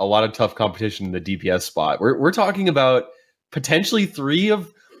have a lot of tough competition in the DPS spot. We're talking about potentially 3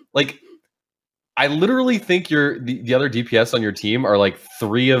 of like. I literally think the other DPS on your team are like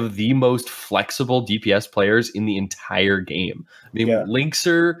 3 of the most flexible DPS players in the entire game. I mean,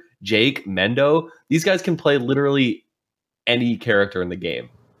 Linkser, Jake, Mendo, these guys can play literally any character in the game.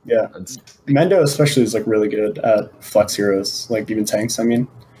 Yeah. Mendo especially is like really good at flex heroes, like even tanks, I mean.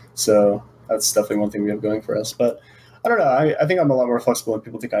 So that's definitely one thing we have going for us. But I don't know. I think I'm a lot more flexible than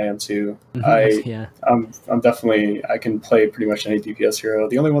people think I am too. I'm definitely, I can play pretty much any DPS hero.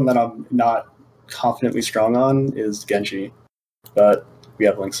 The only one that I'm not confidently strong on is Genji, but we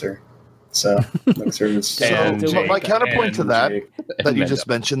have Linkser. So Linkser is so my counterpoint to that you just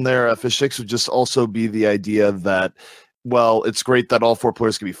mentioned there, Fish Sticks, would just also be the idea that, well, it's great that all 4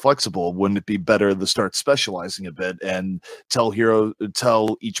 players can be flexible. Wouldn't it be better to start specializing a bit and tell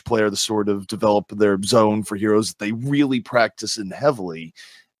each player to sort of develop their zone for heroes that they really practice in heavily?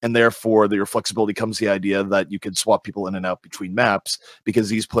 And therefore, your flexibility comes the idea that you can swap people in and out between maps because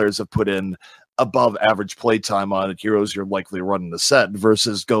these players have put in above average play time on heroes you're likely to run in the set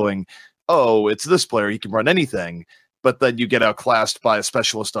versus going, oh, it's this player, he can run anything. But then you get outclassed by a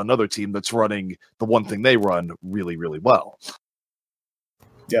specialist on another team that's running the one thing they run really, really well.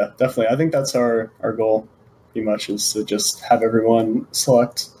 Yeah, definitely. I think that's our goal pretty much, is to just have everyone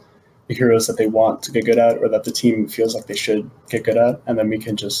select the heroes that they want to get good at or that the team feels like they should get good at, and then we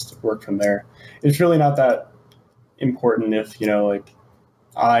can just work from there. It's really not that important if, like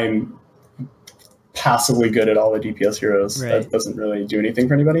I'm passively good at all the DPS heroes. That doesn't really do anything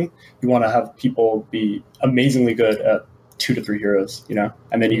for anybody. You want to have people be amazingly good at 2 to 3 heroes,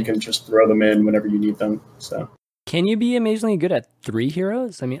 and then you can just throw them in whenever you need them. So can you be amazingly good at 3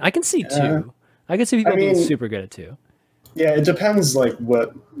 heroes? I mean, I can see 2. I can see people being super good at 2. Yeah, it depends like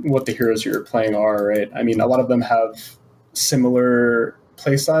what the heroes you're playing are, right? I mean, a lot of them have similar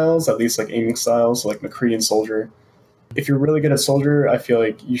play styles, at least like aiming styles, like McCree and Soldier. If you're really good at Soldier, I feel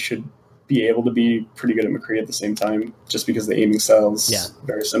like you should be able to be pretty good at McCree at the same time, just because the aiming style is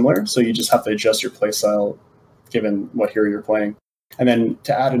very similar. So you just have to adjust your play style given what hero you're playing. And then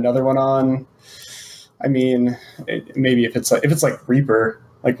to add another one on, I mean, maybe if it's like Reaper,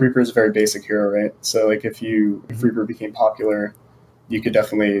 like Reaper is a very basic hero, right? So like if Reaper became popular, you could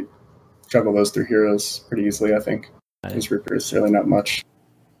definitely juggle those three heroes pretty easily, I think. Because Reaper is really not much.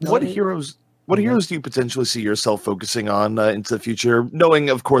 What heroes do you potentially see yourself focusing on into the future? Knowing,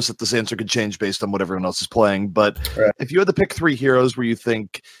 of course, that this answer could change based on what everyone else is playing. But if you had to pick 3 heroes where you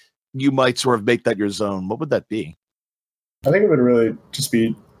think you might sort of make that your zone, what would that be? I think it would really just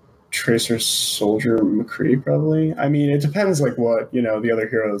be Tracer, Soldier, McCree, probably. I mean, it depends, like, what, the other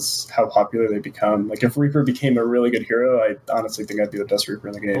heroes, how popular they become. Like, if Reaper became a really good hero, I honestly think I'd be the best Reaper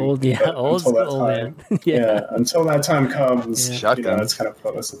in the game. Old school, man. Until that time comes, it's kind of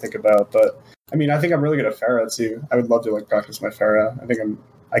pointless to think about. But, I mean, I think I'm really good at Pharah, too. I would love to, like, practice my Pharah. I think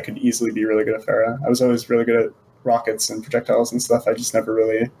I could easily be really good at Pharah. I was always really good at rockets and projectiles and stuff. I just never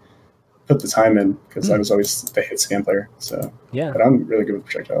really put the time in because I was always the hit scan player. So but I'm really good with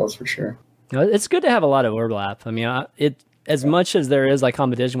projectiles for sure. It's good to have a lot of overlap. I mean, as much as there is like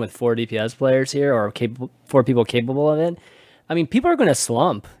competition with 4 DPS players here or 4 people capable of it, I mean, people are going to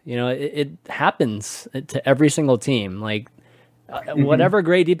slump. It happens to every single team. Like whatever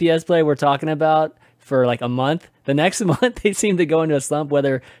great DPS player we're talking about for like a month, the next month they seem to go into a slump,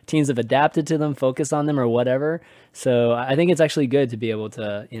 whether teams have adapted to them, focus on them, or whatever. So I think it's actually good to be able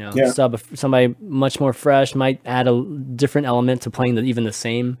to, sub somebody much more fresh, might add a different element to playing even the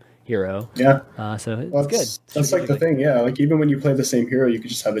same hero. Yeah. So it's good. That's like the thing, yeah. Like even when you play the same hero, you could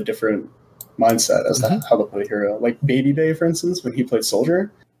just have a different mindset as to how to play the hero. Like Baby Bay, for instance, when he played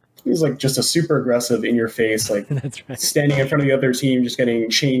Soldier, he was like just a super aggressive, in your face, like That's right. standing in front of the other team, just getting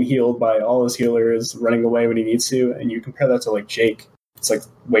chain healed by all his healers, running away when he needs to. And you compare that to like Jake, it's like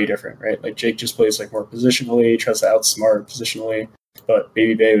way different, right? Like Jake just plays like more positionally, tries to outsmart positionally. But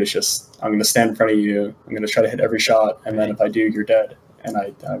Baby Bay was just, I'm going to stand in front of you, I'm going to try to hit every shot, and then if I do, you're dead, and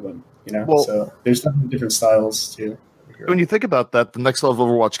I win. Well, so there's definitely different styles too. When you think about that, the next level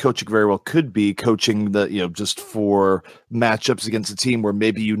of Overwatch coaching very well could be coaching the, just for matchups against a team where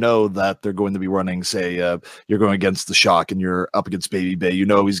maybe that they're going to be running, say, you're going against the Shock and you're up against Baby Bay.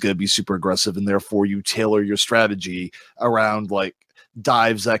 He's going to be super aggressive, and therefore you tailor your strategy around like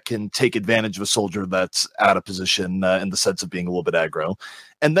dives that can take advantage of a soldier that's out of position in the sense of being a little bit aggro.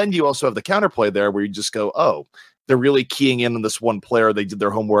 And then you also have the counterplay there where you just go, oh, they're really keying in on this one player. They did their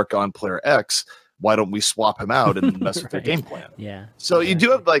homework on player X. Why don't we swap him out and mess with their game plan? Yeah. So you do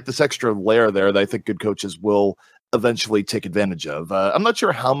have like this extra layer there that I think good coaches will eventually take advantage of. I'm not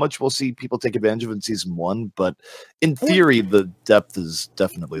sure how much we'll see people take advantage of in season 1, but in theory, the depth is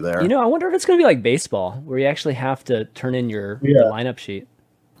definitely there. I wonder if it's going to be like baseball, where you actually have to turn in your lineup sheet.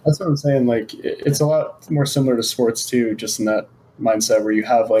 That's what I'm saying. Like it's a lot more similar to sports too, just in that mindset where you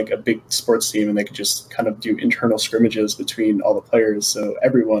have like a big sports team and they could just kind of do internal scrimmages between all the players, so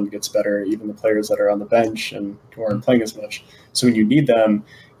everyone gets better, even the players that are on the bench and who aren't playing as much. So when you need them,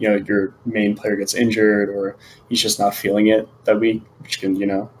 your main player gets injured or he's just not feeling it that week, which can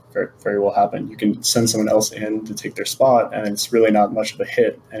very, very well happen. You can send someone else in to take their spot, and it's really not much of a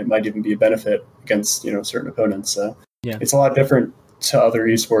hit, and it might even be a benefit against certain opponents. So it's a lot different to other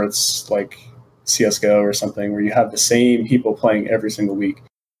esports like CSGO or something, where you have the same people playing every single week.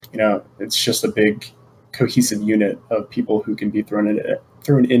 It's just a big cohesive unit of people who can be thrown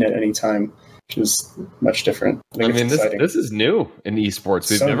in at any time, which is much different. I mean, this is new in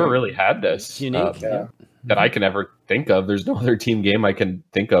esports. We've never really had this. It's unique. That I can ever think of. There's no other team game I can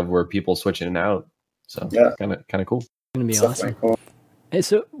think of where people switch in and out. So kind of cool. It's gonna be awesome. Cool. Hey,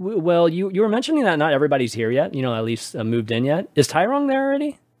 so, well, you were mentioning that not everybody's here yet. At least moved in yet. Is Tyrong there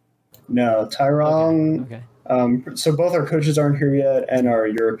already? No, Tyrong. Okay. So both our coaches aren't here yet, and our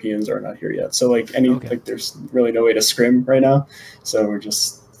Europeans are not here yet. So there's really no way to scrim right now. So we're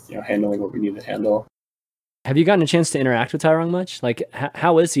just handling what we need to handle. Have you gotten a chance to interact with Tyrong much? Like,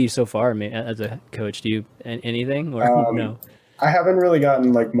 how is he so far as a coach? Do you anything or no? I haven't really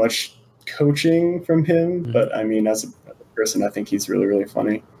gotten like much coaching from him, but I mean, as a person, I think he's really, really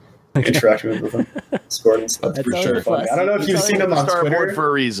funny. Interacting with him, scoring stuff. That's for sure. Funny. I don't know if you've seen him on Twitter for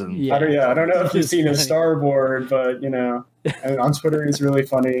a reason. I don't know if you've seen his starboard, but and on Twitter he's really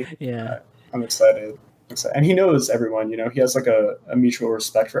funny. Yeah, I'm excited, and he knows everyone. He has like a mutual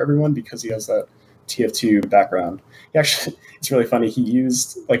respect for everyone because he has that TF2 background. It's really funny.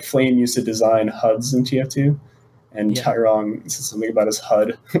 Flame used to design HUDs in TF2. And Tyrong said something about his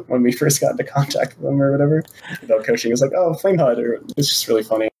HUD when we first got into contact with him or whatever. Without coaching, it was like, oh, Flame HUD. It's just really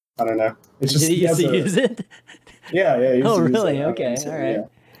funny. I don't know. It's just Did he used to use it? Yeah. Oh, really? Okay. All right.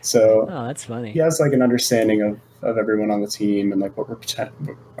 So Oh, that's funny. he has like an understanding of everyone on the team and like what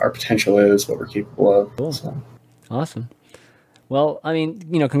our potential is, what we're capable of. Cool. So. Awesome. Well, I mean,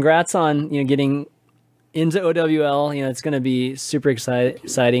 congrats on, getting into OWL. It's going to be super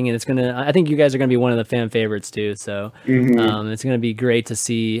exciting, and I think you guys are going to be one of the fan favorites too. So it's going to be great to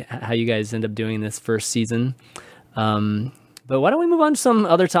see how you guys end up doing this first season. But why don't we move on to some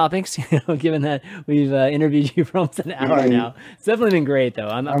other topics, given that we've interviewed you for almost an hour now. It's definitely been great, though.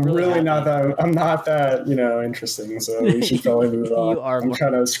 I'm really not that interesting, so we should probably move on. I'm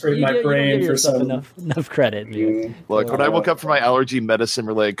trying to scrape my brain for some... Enough credit, dude. Look, when I woke up from my allergy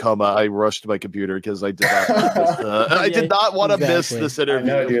medicine-related coma, I rushed to my computer because I did not I did not want to miss this interview.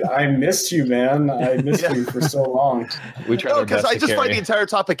 I know, dude. I missed you, man. I missed you for so long. Because I just find the entire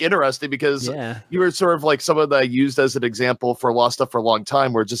topic interesting because you were sort of like someone that I used as an example for a lot of stuff for a long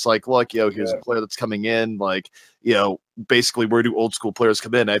time. We're just like, look, here's a player that's coming in, like, basically where do old school players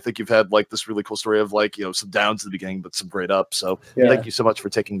come in? I think you've had like this really cool story of like, some downs at the beginning, but some great ups. So thank you so much for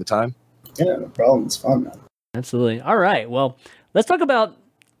taking the time. Yeah, no problem. It's fun, man. Absolutely. All right. Well, let's talk about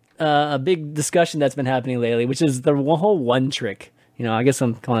a big discussion that's been happening lately, which is the whole one trick. I guess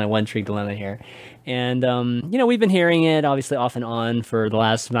I'm calling it one trick dilemma here. And, we've been hearing it obviously off and on for the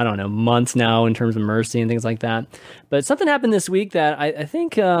last, months now in terms of Mercy and things like that. But something happened this week that I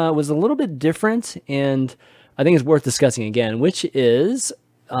think was a little bit different, and I think it's worth discussing again, which is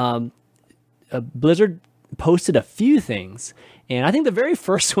Blizzard posted a few things. And I think the very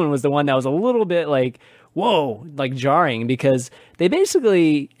first one was the one that was a little bit like, whoa, like jarring, because they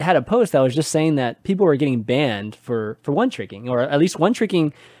basically had a post that was just saying that people were getting banned for one tricking, or at least one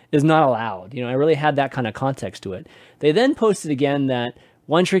tricking is not allowed. I really had that kind of context to it. They then posted again that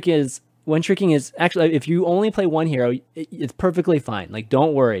one tricking is actually, if you only play one hero, it's perfectly fine. Like,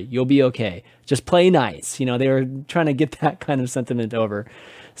 don't worry, you'll be okay. Just play nice. They were trying to get that kind of sentiment over.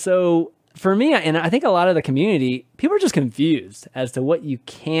 So for me, and I think a lot of the community, people are just confused as to what you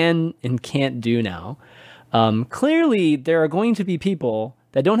can and can't do now. Clearly, there are going to be people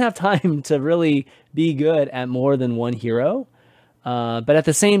that don't have time to really be good at more than one hero. But at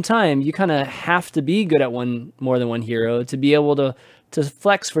the same time, you kind of have to be good at more than one hero to be able to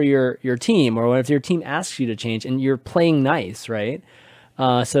flex for your team, or if your team asks you to change and you're playing nice, right?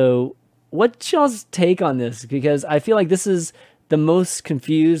 So what's y'all's take on this? Because I feel like this is the most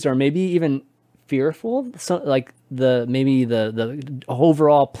confused, or maybe even fearful. So like the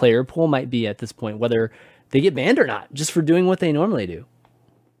overall player pool might be at this point, whether they get banned or not, just for doing what they normally do.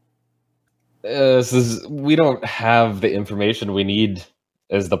 We don't have the information we need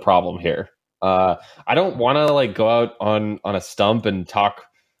is the problem here. I don't want to like go out on a stump and talk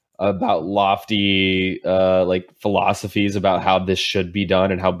about lofty philosophies about how this should be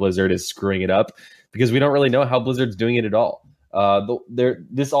done and how Blizzard is screwing it up, because we don't really know how Blizzard's doing it at all.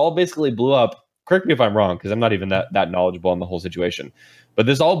 This all basically blew up. Correct me if I'm wrong, because I'm not even that knowledgeable on the whole situation. But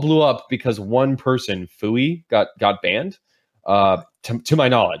this all blew up because one person, Fui, got banned. To my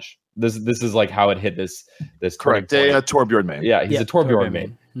knowledge, this is like how it hit this. Correct. Torbjorn main. Yeah, he's a Torbjorn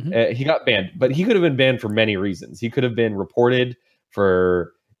main. Mm-hmm. He got banned, but he could have been banned for many reasons. He could have been reported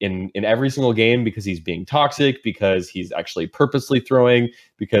for in every single game because he's being toxic, because he's actually purposely throwing,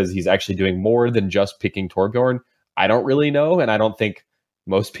 because he's actually doing more than just picking Torbjorn. I don't really know, and I don't think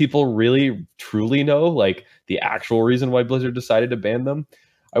most people really truly know like the actual reason why Blizzard decided to ban them.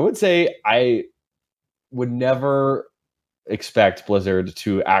 I would say I would never expect Blizzard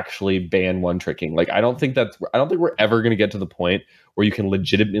to actually ban one tricking. Like I don't think we're ever going to get to the point where you can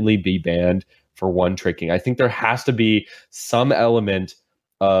legitimately be banned for one tricking. I think there has to be some element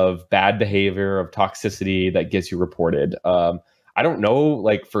of bad behavior, of toxicity that gets you reported. I don't know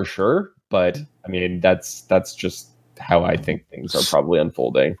like for sure, but I mean that's just how I think things are probably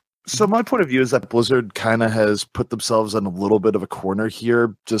unfolding. So my point of view is that Blizzard kind of has put themselves in a little bit of a corner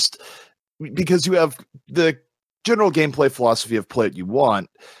here, just because you have the general gameplay philosophy of play what you want,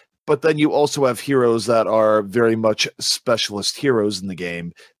 but then you also have heroes that are very much specialist heroes in the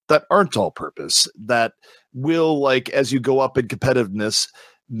game that aren't all purpose, that will, like, as you go up in competitiveness,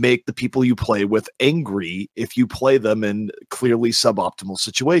 make the people you play with angry if you play them in clearly suboptimal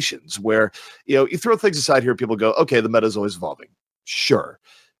situations where, you throw things aside here, people go, okay, the meta is always evolving. Sure.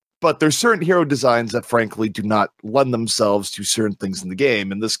 But there's certain hero designs that frankly do not lend themselves to certain things in the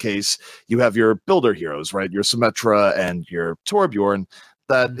game. In this case, you have your builder heroes, right? Your Symmetra and your Torbjorn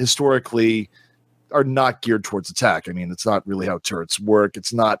that historically are not geared towards attack. I mean, it's not really how turrets work.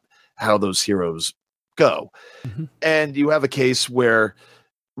 It's not how those heroes go. Mm-hmm. And you have a case where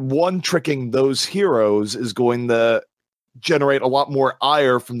one tricking those heroes is going to generate a lot more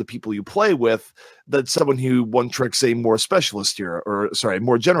ire from the people you play with than someone who one tricks a more specialist hero, or sorry,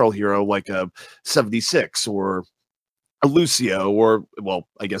 more general hero like a 76 or a Lucio, or, well,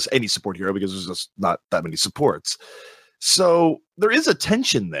 I guess any support hero, because there's just not that many supports. So there is a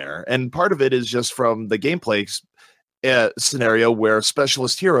tension there, and part of it is just from the gameplay scenario where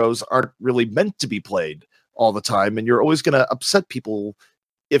specialist heroes aren't really meant to be played all the time, and you're always going to upset people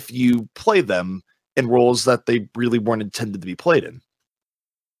if you play them in roles that they really weren't intended to be played in.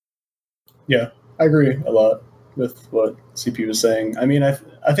 Yeah, I agree a lot with what CP was saying. I mean, I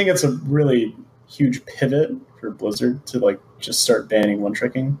think it's a really huge pivot for Blizzard to like just start banning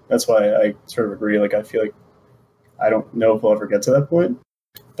one-tricking. That's why I sort of agree. Like, I feel like I don't know if we'll ever get to that point,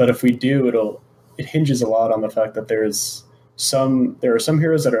 but if we do, it hinges a lot on the fact that there are some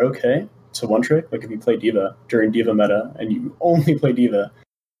heroes that are okay to one-trick. Like if you play D.Va during D.Va meta and you only play D.Va,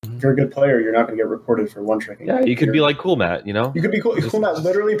 if you're a good player, you're not going to get reported for one-tricking. Yeah, you could be like Cool Matt, you know? You could be cool. Cool Matt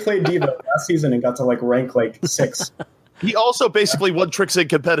literally played D.Va last season and got to like rank like 6. He also basically one-tricks in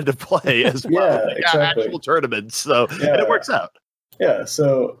competitive play as well. Yeah, exactly. Actual tournaments, so and it works out. Yeah,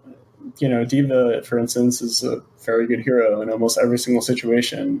 so, you know, D.Va, for instance, is a very good hero in almost every single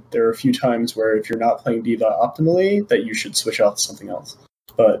situation. There are a few times where if you're not playing D.Va optimally, that you should switch off to something else.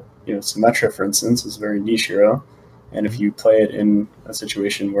 But, you know, Symmetra, for instance, is a very niche hero. And if you play it in a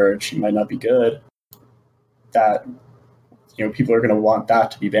situation where she might not be good, that, you know, people are going to want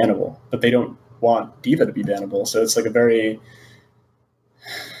that to be bannable. But they don't want D.Va to be bannable. So it's like a very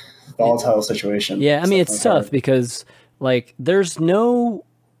volatile situation. Yeah, I mean, it's tough because, like, there's nowhere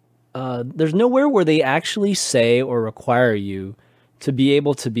where they actually say or require you to be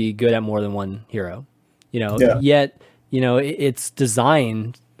able to be good at more than one hero. You know, yet, you know, it's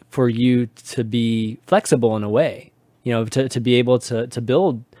designed for you to be flexible in a way. You know, to be able to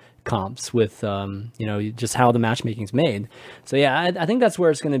build comps with, you know, just how the matchmaking's made. So, yeah, I think that's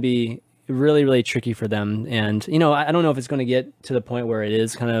where it's going to be really, really tricky for them. And, you know, I don't know if it's going to get to the point where it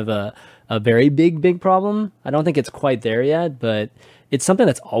is kind of a very big problem. I don't think it's quite there yet, but it's something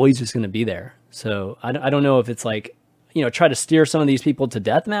that's always just going to be there. So I don't know if it's like, you know, try to steer some of these people to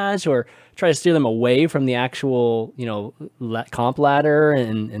deathmatch or try to steer them away from the actual, you know, comp ladder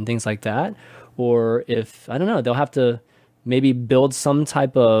and things like that. Or if, I don't know, they'll have to maybe build some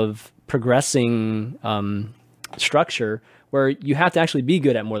type of progressing structure where you have to actually be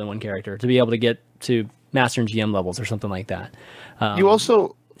good at more than one character to be able to get to Master and GM levels or something like that. You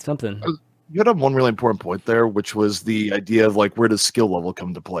also... Something. You had one really important point there, which was the idea of like, where does skill level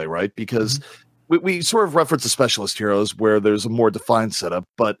come to play, right? Because we sort of reference the specialist heroes where there's a more defined setup,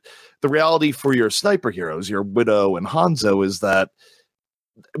 but the reality for your sniper heroes, your Widow and Hanzo, is that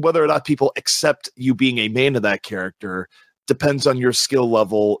whether or not people accept you being a main of that character depends on your skill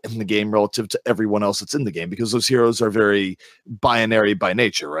level in the game relative to everyone else that's in the game, because those heroes are very binary by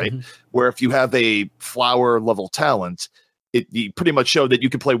nature, right? Where if you have a flower level talent, you pretty much show that you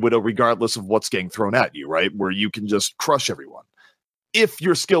can play Widow regardless of what's getting thrown at you, right? Where you can just crush everyone if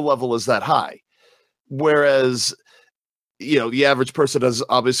your skill level is that high. Whereas, you know, the average person is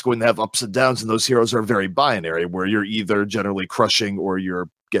obviously going to have ups and downs, and those heroes are very binary, where you're either generally crushing or you're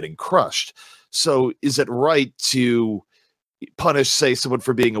getting crushed. So is it right to punish, say, someone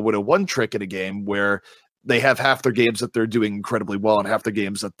for being a Widow one trick in a game where they have half their games that they're doing incredibly well and half their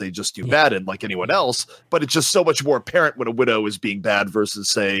games that they just do bad in, like anyone else, but it's just so much more apparent when a Widow is being bad versus,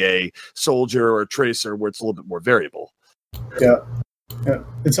 say, a Soldier or a Tracer, where it's a little bit more variable? Yeah.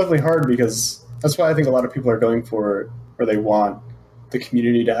 It's definitely hard, because that's why I think a lot of people are going for, or they want the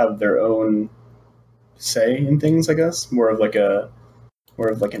community to have their own say in things, I guess, more of like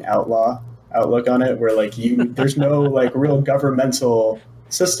an outlaw outlook on it, where like there's no like real governmental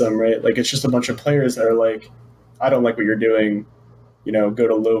system, right? Like it's just a bunch of players that are like, I don't like what you're doing, you know, go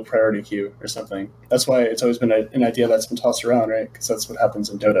to low priority queue or something. That's why it's always been an idea that's been tossed around, right? Because that's what happens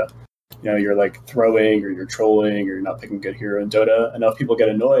in Dota. You know, you're like throwing, or you're trolling, or you're not picking a good hero in Dota. Enough people get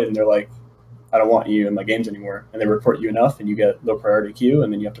annoyed and they're like, I don't want you in my games anymore. And they report you enough and you get low priority queue,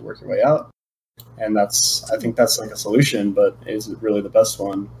 and then you have to work your way out. And I think that's like a solution, but is it really the best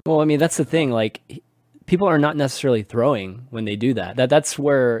one? Well, I mean, that's the thing. Like, people are not necessarily throwing when they do that. That's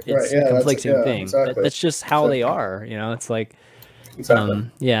where it's a conflicting thing. Exactly. That's just how they are. You know, it's like, it's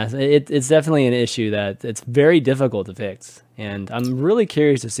definitely an issue that it's very difficult to fix. And I'm really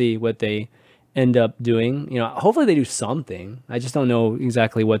curious to see what they end up doing. You know, hopefully they do something. I just don't know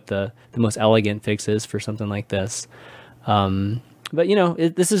exactly what the most elegant fix is for something like this. But, you know,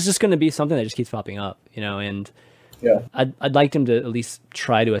 this is just going to be something that just keeps popping up, you know, and I'd like them to at least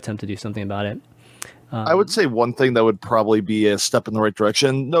try to attempt to do something about it. I would say one thing that would probably be a step in the right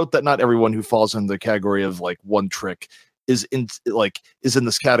direction. Note that not everyone who falls in the category of like one trick is in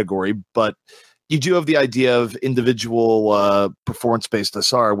this category, but you do have the idea of individual performance-based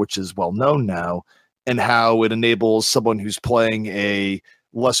SR, which is well known now, and how it enables someone who's playing a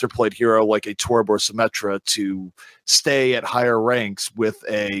lesser played hero like a Torb or Symmetra to stay at higher ranks with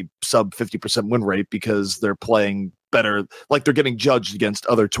a sub 50% win rate because they're playing better, like they're getting judged against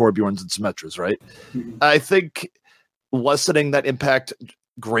other Torbjorns and Symmetras, right? Mm-hmm. I think lessening that impact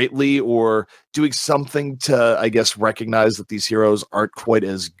greatly, or doing something to, I guess, recognize that these heroes aren't quite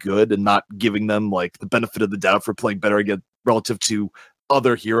as good and not giving them like the benefit of the doubt for playing better again relative to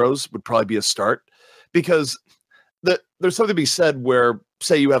other heroes would probably be a start. Because there's something to be said where,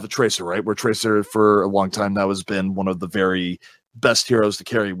 say you have a Tracer, right? Where Tracer for a long time now has been one of the very best heroes to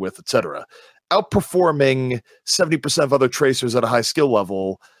carry with, etc. Outperforming 70% of other Tracers at a high skill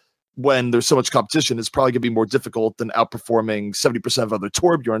level when there's so much competition is probably going to be more difficult than outperforming 70% of other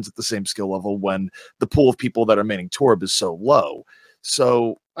Torbjorns at the same skill level when the pool of people that are maining Torb is so low.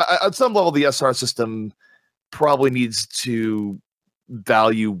 So at some level, the SR system probably needs to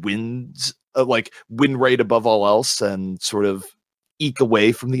value wins, like win rate above all else, and sort of eke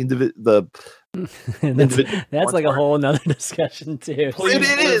away from the that's like a whole nother discussion too.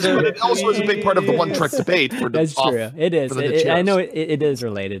 It is, but it also is a big part of the one track debate. That's true. It is. I know it is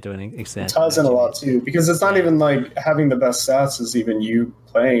related to an extent. It ties in a lot too, because it's not even like having the best stats is even you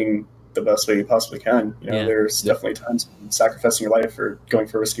playing the best way you possibly can. You know, there's definitely times when sacrificing your life or going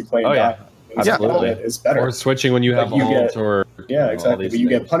for a risky play. Absolutely, is better. Or switching when you have ult, or exactly. But you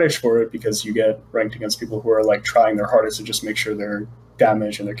get punished for it because you get ranked against people who are like trying their hardest to just make sure their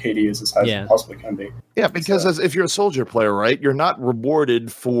damage and their KD is as high as it possibly can be. Yeah, because if you're a soldier player, right, you're not rewarded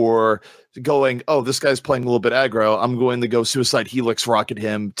for going, oh, this guy's playing a little bit aggro, I'm going to go suicide helix rocket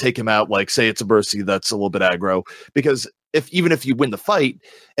him, take him out, like say it's a Mercy that's a little bit aggro. Because even if you win the fight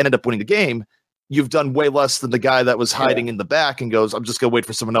and end up winning the game, you've done way less than the guy that was hiding in the back and goes, I'm just going to wait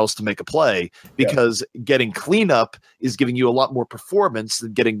for someone else to make a play, because getting cleanup is giving you a lot more performance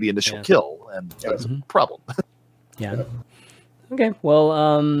than getting the initial kill. And that's a problem. Okay.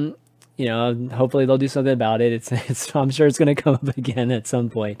 Well, hopefully they'll do something about it. It's I'm sure it's going to come up again at some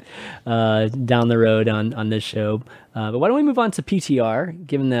point down the road on this show. But why don't we move on to PTR,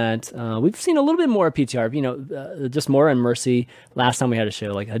 given that we've seen a little bit more PTR, just more in Mercy. Last time we had a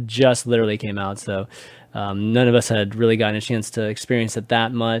show, had just literally came out. So none of us had really gotten a chance to experience it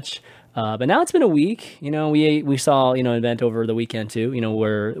that much. But now it's been a week. We saw an event over the weekend too.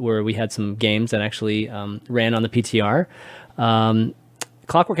 Where we had some games that actually ran on the PTR.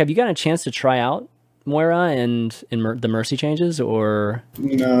 Clockwork, have you gotten a chance to try out Moira and the Mercy changes, or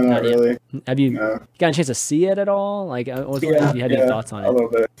no, not really? Have you gotten a chance to see it at all? If you had any thoughts on it? A little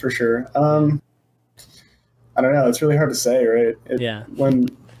bit, for sure. I don't know. It's really hard to say, right?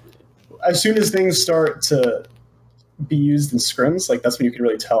 As soon as things start to be used in scrims, that's when you can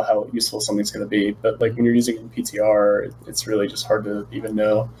really tell how useful something's going to be. But when you're using it in PTR, it's really just hard to even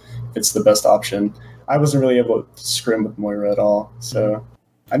know if it's the best option. I wasn't really able to scrim with Moira at all, so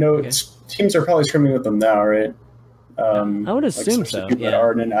I know teams are probably scrimming with them now, right? I would assume so. At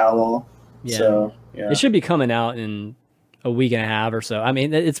Arden and Owl. Yeah. So, it should be coming out in a week and a half or so. I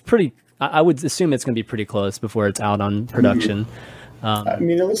mean, it's pretty. I would assume it's going to be pretty close before it's out on production. It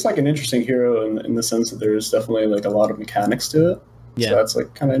looks like an interesting hero in the sense that there's definitely a lot of mechanics to it. Yeah. So that's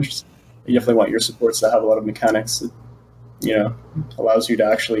kind of interesting. You definitely want your supports to have a lot of mechanics that, allows you to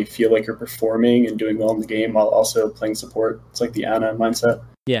actually feel like you're performing and doing well in the game while also playing support. It's like the Ana mindset.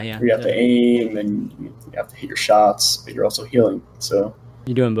 Yeah. Where you have to aim and you have to hit your shots, but you're also healing. So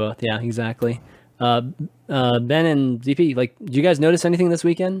you're doing both. Yeah, exactly. Ben and ZP, do you guys notice anything this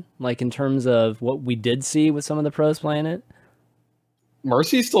weekend? In terms of what we did see with some of the pros playing it?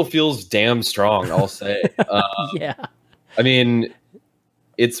 Mercy still feels damn strong, I'll say. Yeah. I mean,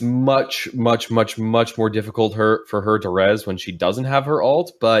 it's much, much, much, much more difficult for her to res when she doesn't have her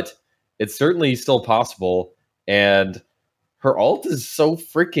ult, but it's certainly still possible. And her ult is so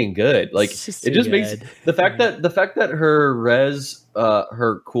freaking good. Makes the fact that her res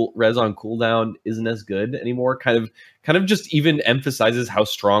res on cooldown isn't as good anymore kind of just even emphasizes how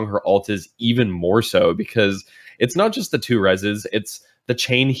strong her ult is even more so, because it's not just the 2 reses, it's the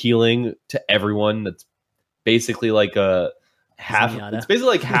chain healing to everyone. That's basically half. It's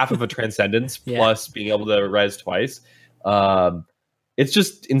basically half of a transcendence plus being able to res twice. It's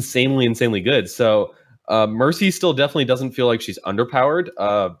just insanely good. So Mercy still definitely doesn't feel like she's underpowered.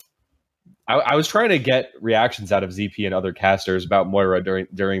 I was trying to get reactions out of ZP and other casters about Moira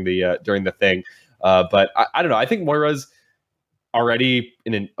during the thing, but I don't know. I think Moira's already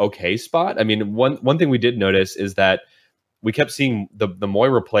in an okay spot. I mean, one thing we did notice is that we kept seeing the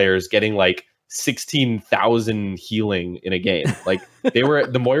Moira players getting 16,000 healing in a game. Like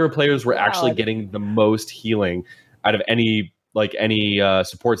the Moira players were actually getting the most healing out of any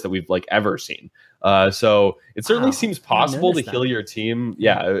supports that we've like ever seen. So it certainly seems possible to heal your team.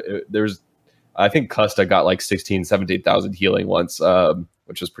 Yeah, there's I think Custa got like 16, 17,000 healing once,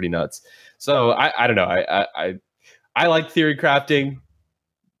 which was pretty nuts. So I don't know. I like theory crafting.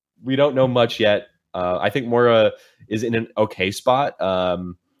 We don't know much yet. I think Moira is in an okay spot.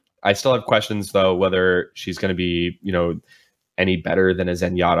 I still have questions though whether she's going to be, any better than a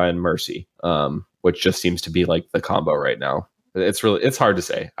Zenyatta and Mercy, which just seems to be like the combo right now. It's hard to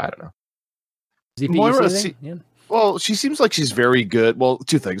say. I don't know. Moira, well, she seems like she's very good. Well,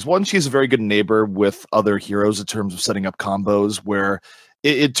 two things. One, she's a very good neighbor with other heroes in terms of setting up combos where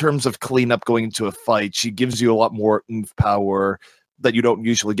in terms of cleanup going into a fight, she gives you a lot more oomph power that you don't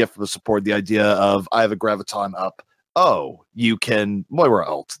usually get from the support. The idea of, I have a Graviton up. Oh, you can Moira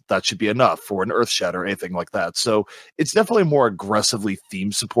ult. That should be enough for an Earth Shatter, anything like that. So it's definitely more aggressively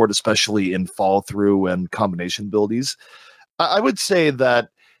themed support, especially in follow through and combination abilities. I would say that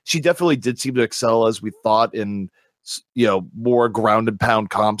she definitely did seem to excel as we thought in, more grounded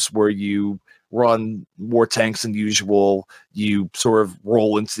pound comps where you run more tanks than usual, you sort of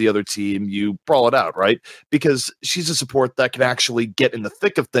roll into the other team, you brawl it out, right? Because she's a support that can actually get in the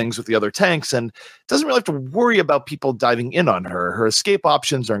thick of things with the other tanks and doesn't really have to worry about people diving in on her. Her escape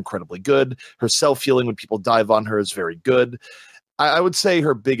options are incredibly good. Her self-healing when people dive on her is very good. I would say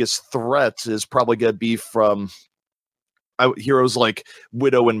her biggest threat is probably going to be from heroes like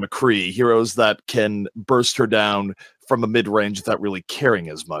Widow and McCree, heroes that can burst her down from a mid-range without really caring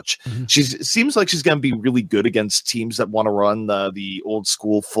as much. Mm-hmm. Seems like she's going to be really good against teams that want to run the old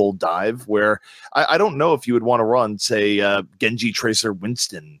school full dive, where I don't know if you would want to run, say, Genji, Tracer,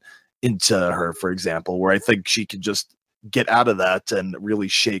 Winston into her, for example, where I think she could just get out of that and really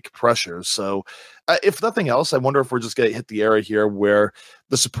shake pressure. So if nothing else, I wonder if we're just going to hit the era here where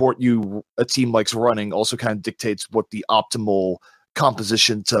the support a team likes running also kind of dictates what the optimal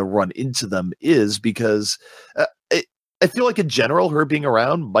composition to run into them is, because I feel like in general, her being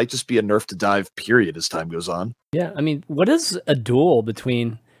around might just be a nerf to dive period as time goes on. Yeah, I mean, what does a duel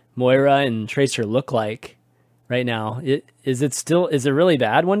between Moira and Tracer look like right now? Is it really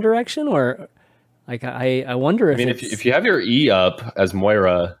bad one direction, or like I wonder if if you have your E up as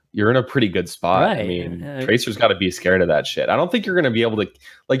Moira, you're in a pretty good spot. Right. I mean, Tracer's got to be scared of that shit. I don't think you're going to be able to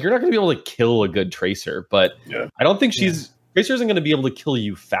you're not going to be able to kill a good Tracer, but I don't think Tracer isn't going to be able to kill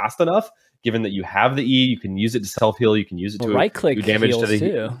you fast enough. Given that you have the E, you can use it to self heal. You can use it to right click do damage to the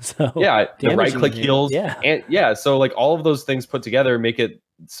too. So the right click heals. And so like all of those things put together make it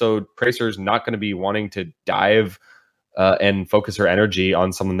so Tracer's not going to be wanting to dive and focus her energy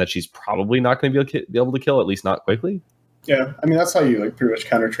on someone that she's probably not going to be able to kill, at least not quickly. Yeah, I mean that's how you pretty much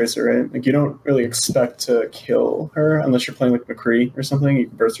counter Tracer, right? Like you don't really expect to kill her unless you're playing with McCree or something. You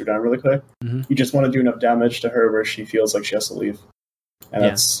can burst her down really quick. Mm-hmm. You just want to do enough damage to her where she feels like she has to leave. And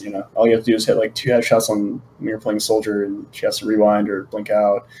that's, all you have to do is hit 2 headshots when you're playing Soldier and she has to rewind or blink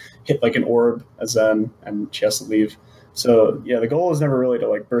out, hit an orb as Zen and she has to leave. So, the goal is never really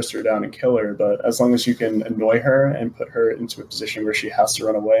to burst her down and kill her, but as long as you can annoy her and put her into a position where she has to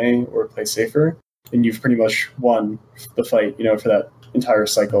run away or play safer, then you've pretty much won the fight, for that entire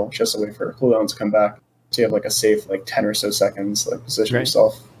cycle. She has to wait for her cooldown to come back. So you have a safe 10 or so seconds, position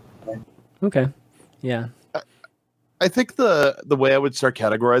yourself. Okay. Yeah. I think the way I would start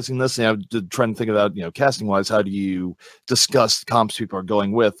categorizing this, and I'm trying to think about, casting wise, how do you discuss comps people are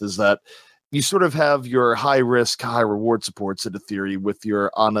going with, is that you sort of have your high risk, high reward supports in a theory with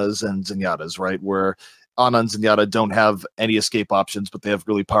your Anas and Zenyatas, right? Where Ana and Zenyatta don't have any escape options, but they have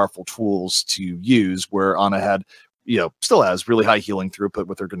really powerful tools to use, where Ana had, still has really high healing throughput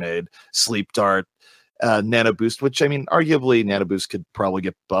with her grenade, sleep dart, nano boost, which arguably nano boost could probably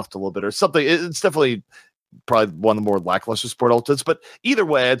get buffed a little bit or something. It's definitely probably one of the more lackluster support ultimates, but either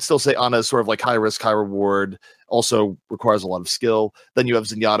way, I'd still say Ana is sort of high risk, high reward, also requires a lot of skill. Then you have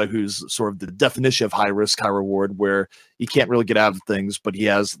Zenyatta, who's sort of the definition of high risk, high reward, where he can't really get out of things, but he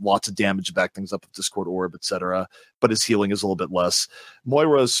has lots of damage to back things up with Discord Orb, etc. But his healing is a little bit less.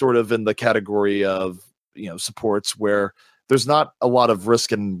 Moira is sort of in the category of, supports where there's not a lot of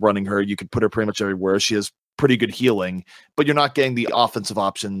risk in running her. You could put her pretty much everywhere. She has pretty good healing, but you're not getting the offensive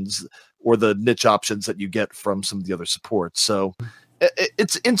options or the niche options that you get from some of the other supports. So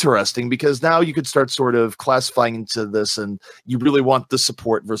it's interesting because now you could start sort of classifying into this, and you really want this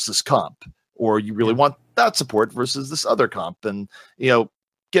support versus comp, or you really want that support versus this other comp, and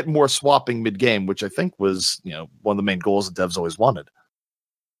get more swapping mid game, which I think was one of the main goals that devs always wanted.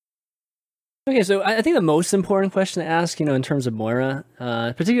 Okay, so I think the most important question to ask, in terms of Moira,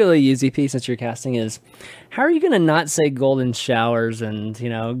 particularly UZP, since you're casting, is how are you going to not say golden showers and,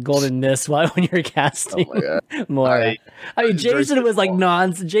 golden mist when you're casting Moira? I mean, Jason was like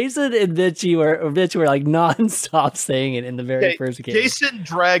Jason and Mitchie were like non-stop saying it in the very first game. Jason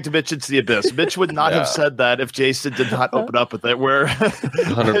dragged Mitch into the abyss. Mitch would not have said that if Jason did not open up with it, where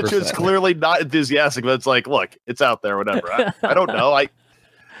 100%. Mitch was clearly not enthusiastic, but it's like, look, it's out there, whatever. I don't know.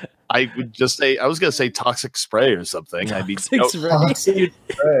 I would just say, I was going to say toxic spray or something. Toxic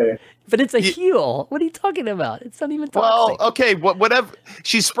spray. But it's a heal. What are you talking about? It's not even toxic. Well, okay, whatever.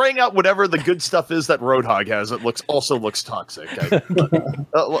 She's spraying out whatever the good stuff is that Roadhog has. It also looks toxic.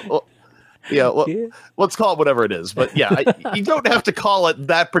 Let's call it whatever it is. But yeah, you don't have to call it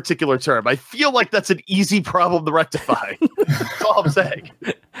that particular term. I feel like that's an easy problem to rectify. That's all I'm saying.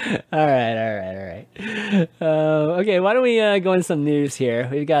 All right. Okay, why don't we go into some news here?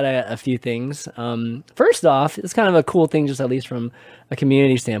 We've got a few things. First off, it's kind of a cool thing, just at least from a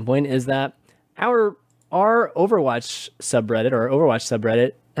community standpoint, is that our Overwatch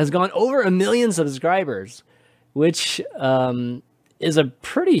subreddit has gone over 1 million subscribers, which is a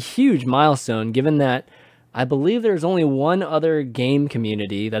pretty huge milestone, given that I believe there's only one other game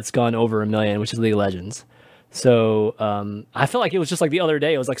community that's gone over 1 million, which is League of Legends. So I feel like it was just like the other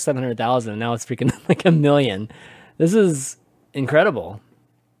day, it was like 700,000, and now it's freaking like 1 million. This is incredible.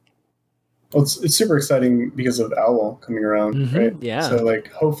 Well, it's super exciting because of Owl coming around, right? Yeah. So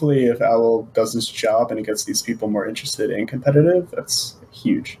like, hopefully if Owl does his job and it gets these people more interested in competitive, that's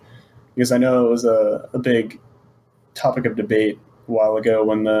huge. Because I know it was a big topic of debate a while ago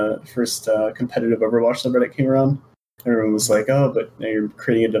when the first competitive Overwatch subreddit came around. Everyone was like, oh, but you're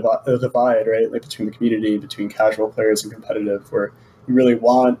creating a divide, right? Like between the community, between casual players and competitive, where you really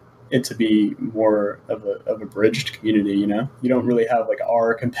want it to be more of a bridged community, You don't really have like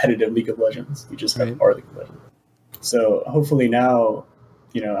our competitive League of Legends. You just have our League of Legends. So hopefully now,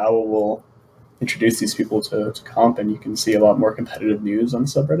 Owl will introduce these people to comp, and you can see a lot more competitive news on the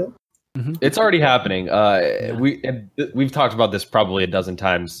subreddit. It's already happening. We've talked about this probably a dozen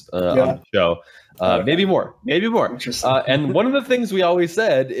times on the show. Maybe more. And one of the things we always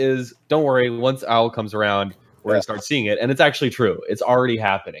said is, don't worry, once Owl comes around, we're going to start seeing it. And it's actually true. It's already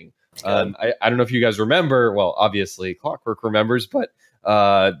happening. I don't know if you guys remember. Well, obviously Clockwork remembers, but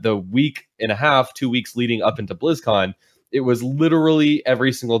the week and a half, 2 weeks leading up into BlizzCon, it was literally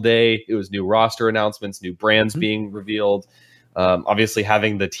every single day. It was new roster announcements, new brands being revealed. Obviously,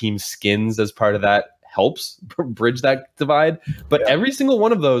 having the team skins as part of that helps bridge that divide. But every single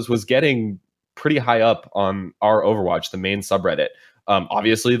one of those was getting pretty high up on our Overwatch, the main subreddit.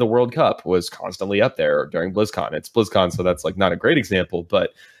 Obviously, the World Cup was constantly up there during BlizzCon. It's BlizzCon, so that's like not a great example.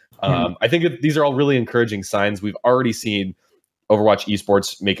 But I think these are all really encouraging signs. We've already seen Overwatch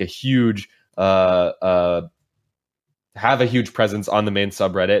esports make a huge have a huge presence on the main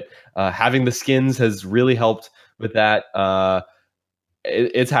subreddit. Having the skins has really helped with that.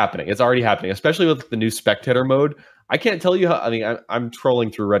 It's happening. It's already happening, especially with the new spectator mode. I can't tell you how, I'm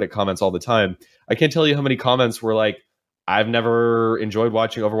trolling through Reddit comments all the time. I can't tell you how many comments were like, I've never enjoyed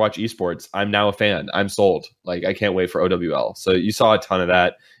watching Overwatch esports. I'm now a fan. I'm sold. Like, I can't wait for OWL. So you saw a ton of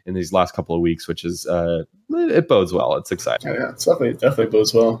that in these last couple of weeks, which is, it bodes well. It's exciting. Yeah, it's definitely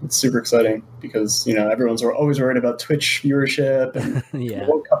bodes well. It's super exciting because, everyone's always worried about Twitch viewership. And the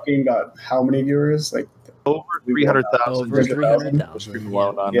World Cup game got how many viewers? Like over 300,000. Over 300,000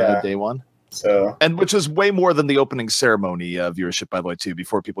 on day one. So, and which is way more than the opening ceremony viewership, by the way, too.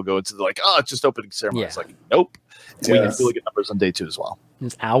 Before people go into it's just opening ceremony. It's like, nope. We get really good numbers on day 2 as well.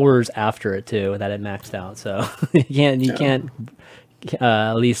 It's hours after it too that it maxed out. So you can't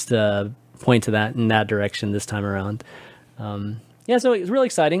at least point to that in that direction this time around. So it's really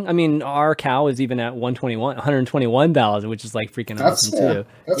exciting. I mean, our cow is even at 121,000, which is like freaking awesome too.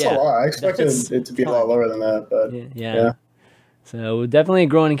 That's a lot. I expected it to be a lot lower than that, but yeah. So definitely a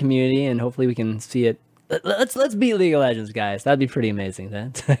growing community, and hopefully we can see it. Let's beat League of Legends, guys. That'd be pretty amazing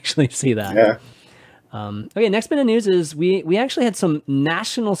to actually see that. Yeah. Okay, next bit of news is we actually had some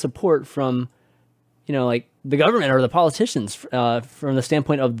national support from, like the government or the politicians from the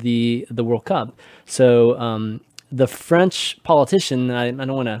standpoint of the World Cup. So the French politician, I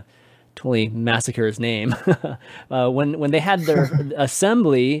don't want to totally massacre his name, when they had their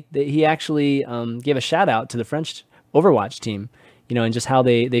assembly, he actually gave a shout out to the French Overwatch team, and just how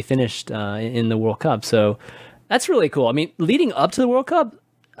they finished in the World Cup. So that's really cool. I mean, leading up to the World Cup,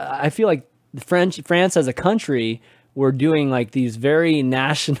 I feel like France as a country were doing like these very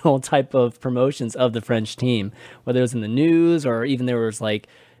national type of promotions of the French team, whether it was in the news or even there was like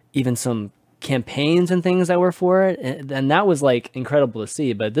even some campaigns and things that were for it, and that was like incredible to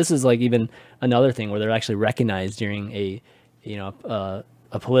see. But this is like even another thing where they're actually recognized during a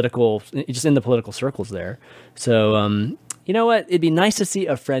political, just in the political circles there. So you know what? It'd be nice to see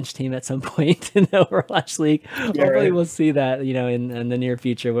a French team at some point in the Overwatch League. Yeah, Hopefully right. we'll see that, in the near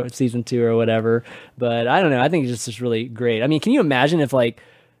future, season 2 or whatever. But I don't know. I think it's just really great. I mean, can you imagine if like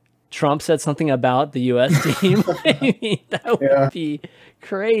Trump said something about the U.S. team? I mean, that would be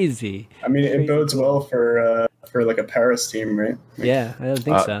crazy. I mean, Crazy it bodes cool. well for like a Paris team, right? Like, Yeah, I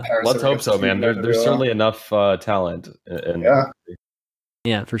think so. Paris Let's are a hope good so, team man. that do There's well. certainly enough talent. And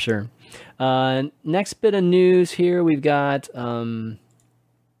Yeah, for sure. Next bit of news here, we've got the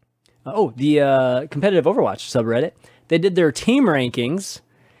competitive Overwatch subreddit. They did their team rankings,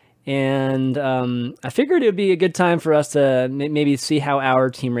 and I figured it would be a good time for us to maybe see how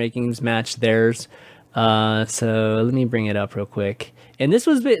our team rankings match theirs. So let me bring it up real quick. And this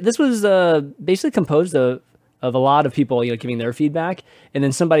was basically composed of a lot of people, giving their feedback, and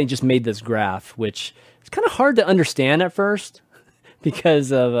then somebody just made this graph, which is kind of hard to understand at first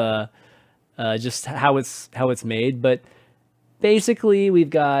because of just how it's made. But basically, we've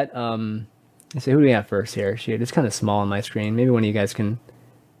got let's see, who do we have first here? Shoot, it's kind of small on my screen. Maybe one of you guys can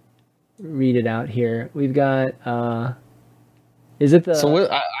read it out here. We've got is it the so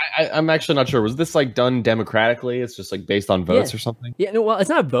I'm actually not sure. Was this like done democratically? It's just like based on votes or something? Yeah, no, well, it's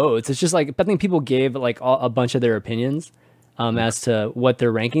not votes. It's just like I think people gave like a bunch of their opinions as to what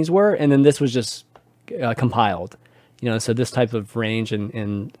their rankings were, and then this was just compiled. So this type of range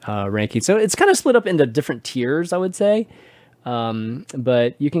and ranking. So it's kind of split up into different tiers, I would say.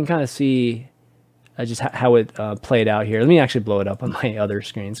 But you can kind of see just how it played out here. Let me actually blow it up on my other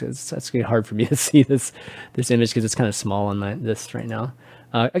screens. That's hard for me to see this image because it's kind of small on this right now.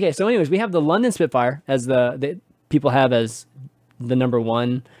 Okay, so anyways, we have the London Spitfire as the people have as the number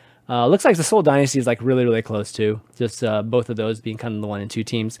one. Looks like the Seoul Dynasty is like really, really close too. Just both of those being kind of the 1 and 2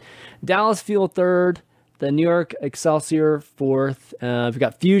 teams. Dallas Fuel third. The New York Excelsior fourth. We've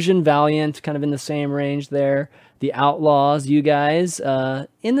got Fusion Valiant kind of in the same range there. The Outlaws, you guys,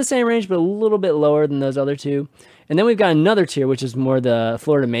 in the same range, but a little bit lower than those other two. And then we've got another tier, which is more the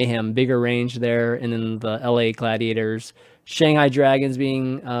Florida Mayhem, bigger range there. And then the LA Gladiators, Shanghai Dragons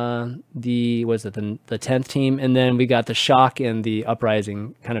being the 10th team. And then we got the Shock and the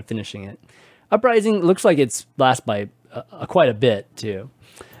Uprising kind of finishing it. Uprising looks like it's last by quite a bit too.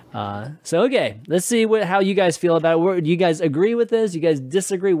 So okay, let's see how you guys feel about it. Do you guys agree with this? You guys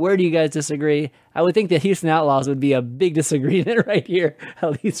disagree? Where do you guys disagree? I would think the Houston Outlaws would be a big disagreement right here,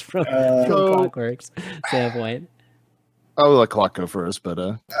 at least from Clockwork's standpoint. I'll let Clock go first, but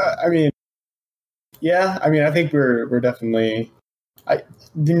I mean, I think we're definitely. The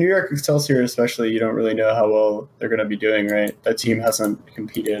New York Excelsior, especially, you don't really know how well they're going to be doing, right? That team hasn't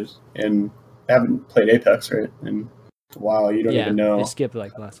competed they haven't played Apex, right? And wow, you don't even know. They skipped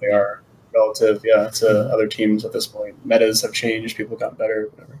like last. They are relative, to other teams at this point. Metas have changed, people got better,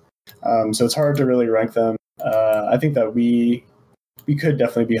 whatever. So it's hard to really rank them. I think that we could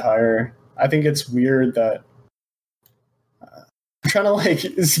definitely be higher. I think it's weird that I'm trying to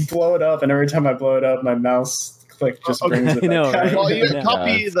just blow it up, and every time I blow it up, my mouse click just brings it back down. Well, you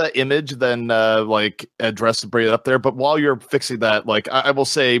copy the image, then address and bring it up there. But while you're fixing that, I will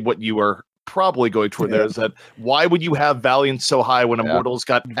say what you are probably going toward there is that why would you have Valiant so high when Immortals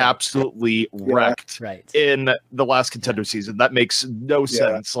got absolutely wrecked in the last contender season? That makes no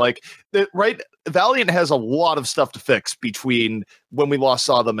sense. Valiant has a lot of stuff to fix between when we last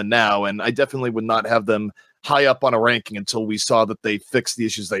saw them and now, and I definitely would not have them high up on a ranking until we saw that they fixed the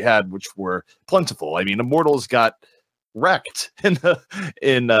issues they had, which were plentiful. I mean, Immortals got wrecked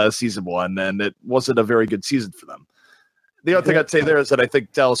in season 1, and it wasn't a very good season for them. The other thing I'd say there is that I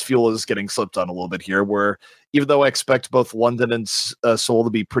think Dallas Fuel is getting slipped on a little bit here, where even though I expect both London and Seoul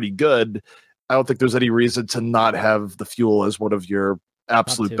to be pretty good, I don't think there's any reason to not have the Fuel as one of your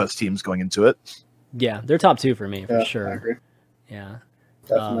absolute best teams going into it. Yeah, they're top 2 for me, for sure. I agree. Yeah.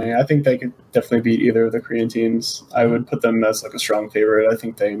 Definitely. I think they could definitely beat either of the Korean teams. I would put them as a strong favorite. I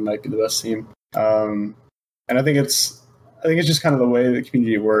think they might be the best team. And I think it's just kind of the way the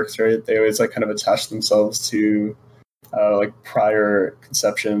community works, right? They always kind of attach themselves to prior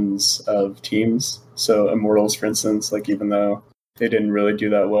conceptions of teams. So Immortals, for instance, even though they didn't really do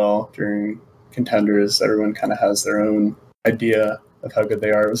that well during contenders, everyone kind of has their own idea of how good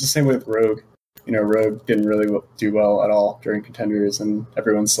they are. It was the same with Rogue. Rogue didn't really do well at all during contenders, and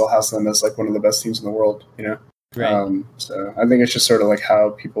everyone still has them as one of the best teams in the world. Right. So I think it's just sort of how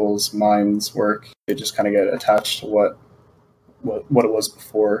people's minds work. They just kind of get attached to what it was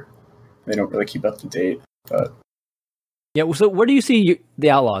before. They don't really keep up to date, but. Yeah. So where do you see the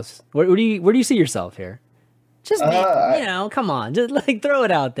Outlaws? Where do you see yourself here? Just come on, just like throw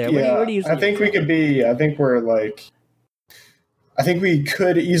it out there. Yeah, Where do you see I think yourself? we could be. I think we're like. I think we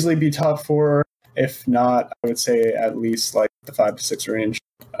could easily be top 4. If not, I would say at least like the 5 to 6 range.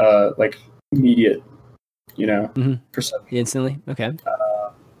 Like immediate, perception. Instantly. Okay.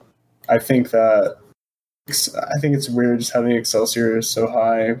 I think it's weird just having Excelsior so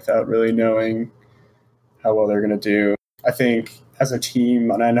high without really knowing how well they're going to do. I think as a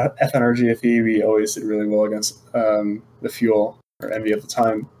team on FNRGFE, we always did really well against the Fuel or Envy at the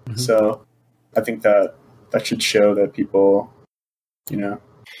time. Mm-hmm. So I think that should show that people, you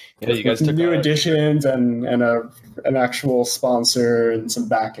guys took new additions and an actual sponsor and some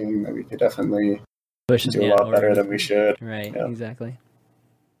backing that we could definitely do a lot better than we should. Right, exactly.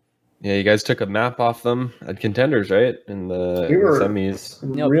 Yeah, you guys took a map off them at Contenders, right? In the semis.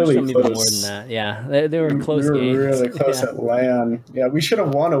 No, really close. Even more than that. Yeah, they were close games. We were really close at LAN. Yeah, we should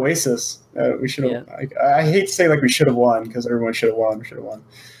have won Oasis. We should have. Yeah. I hate to say like we should have won because everyone should have won. We should have won,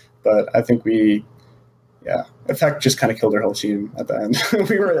 but I think we. Yeah, Effect just kind of killed our whole team at the end.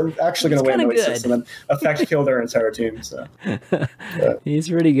 We were actually going to win Oasis, and then Effect killed our entire team. So he's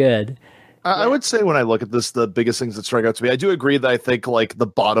pretty good. I would say when I look at this, the biggest things that strike out to me, I do agree that I think like the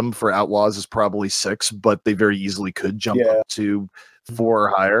bottom for Outlaws is probably 6, but they very easily could jump up to 4 or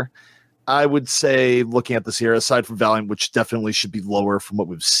higher. I would say looking at this here, aside from Valiant, which definitely should be lower from what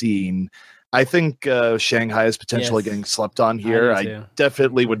we've seen, I think Shanghai is potentially getting slept on here. I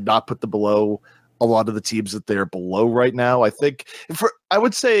definitely would not put them below a lot of the teams that they're below right now. I think I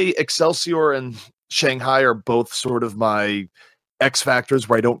would say Excelsior and Shanghai are both sort of my X factors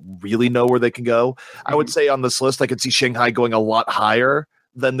where I don't really know where they can go. I would say on this list, I could see Shanghai going a lot higher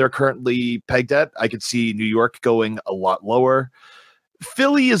than they're currently pegged at. I could see New York going a lot lower.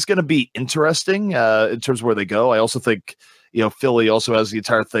 Philly is going to be interesting in terms of where they go. I also think, Philly also has the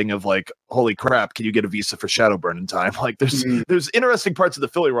entire thing of like, holy crap, can you get a visa for Shadowburn in time? Like there's interesting parts of the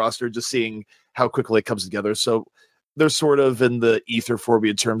Philly roster, just seeing how quickly it comes together. So they're sort of in the ether for me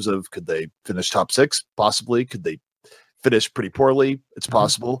in terms of, could they finish top 6? Possibly. Could they finish pretty poorly? It's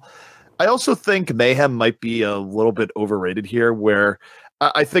possible. I also think Mayhem might be a little bit overrated here, where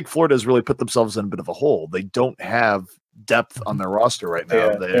I think Florida has really put themselves in a bit of a hole. They don't have depth on their roster right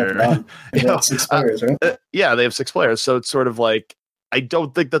now. They have 6 players, right? Yeah, they have 6 players. So it's sort of like, I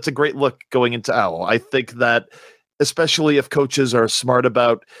don't think that's a great look going into OWL. I think that especially if coaches are smart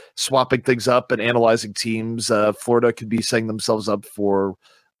about swapping things up and analyzing teams, Florida could be setting themselves up for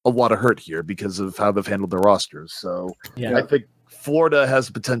a lot of hurt here because of how they've handled their rosters. So I think Florida has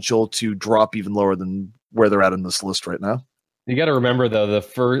the potential to drop even lower than where they're at in this list right now. You got to remember, though,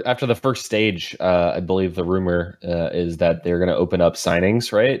 after the first stage, I believe the rumor is that they're going to open up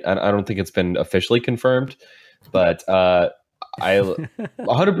signings, right? I don't think it's been officially confirmed, but I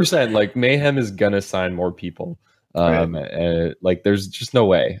 100% like Mayhem is going to sign more people. Like there's just no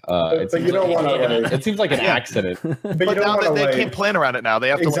way. But you don't want to. It seems like an accident. But now they can't plan around it. Now they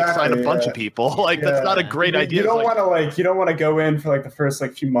have to sign a bunch of people. Like that's not a great idea. You don't want to go in for like the first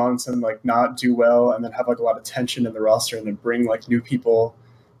few months and like not do well, and then have like a lot of tension in the roster, and then bring like new people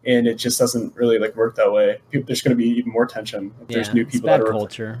in. It just doesn't really like work that way. There's going to be even more tension if there's new people. It's bad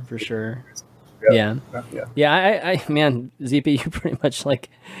culture for sure. Yeah. I man, ZP, you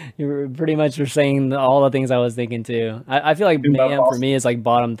pretty much were saying all the things I was thinking too. I feel like Mayhem for me is like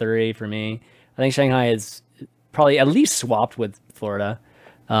bottom 3 for me. I think Shanghai is probably at least swapped with Florida.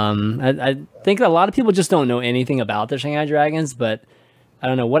 I think a lot of people just don't know anything about the Shanghai Dragons, but I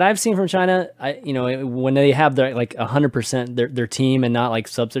don't know what I've seen from China. When they have their like 100% their team and not like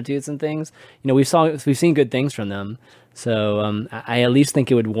substitutes and things, we've seen good things from them. So I at least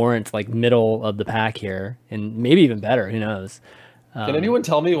think it would warrant like middle of the pack here, and maybe even better. Who knows? Can anyone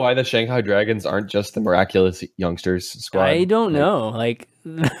tell me why the Shanghai Dragons aren't just the Miraculous Youngsters squad? I don't know. Like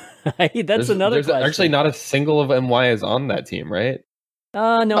that's another question. Actually not a single of MY is on that team, right?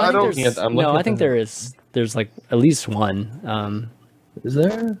 No, I think there is. There's like at least one. Is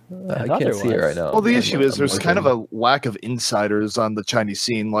there? I can't see it right now. Well, the issue is there's kind of a lack of insiders on the Chinese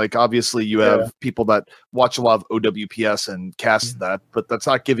scene. Like, obviously, you have people that watch a lot of OWPS and cast that, but that's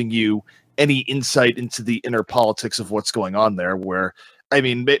not giving you any insight into the inner politics of what's going on there. Where, I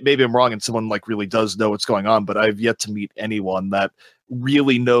mean, maybe I'm wrong and someone like really does know what's going on, but I've yet to meet anyone that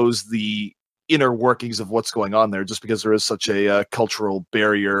really knows the inner workings of what's going on there, just because there is such a cultural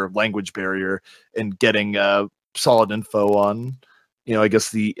barrier, language barrier, and getting solid info on, I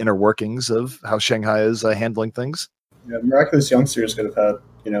guess the inner workings of how Shanghai is handling things. Yeah, Miraculous Youngsters could have had,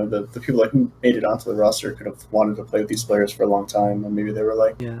 the people who made it onto the roster could have wanted to play with these players for a long time, and maybe they were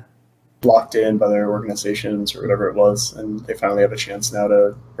like, locked in by their organizations or whatever it was, and they finally have a chance now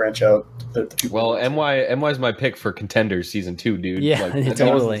to branch out. Well, MY's my pick for Contenders season 2, dude. Yeah, that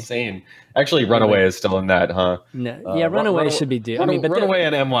totally. was insane. Actually, Runaway is still in that, huh? No, yeah, Runaway should be due. Runaway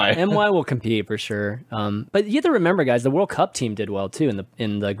and MY. MY will compete for sure. But you have to remember, guys, the World Cup team did well too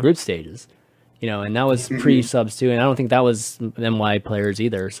in the group stages. And that was pre-subs too, and I don't think that was MY players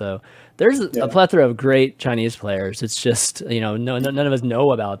either. So there's a plethora of great Chinese players. It's just none of us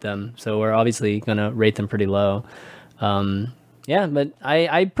know about them, so we're obviously gonna rate them pretty low. But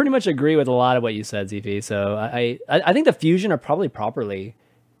I pretty much agree with a lot of what you said, ZP. So I think the Fusion are probably properly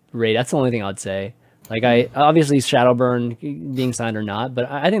rated. That's the only thing I'd say. Like obviously Shadowburn being signed or not, but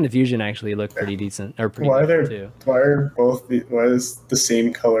I think the Fusion actually looked pretty decent or pretty good too. Why is the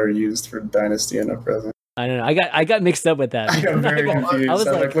same color used for Dynasty and Uprising? I don't know. I got mixed up with that. I got very confused. I was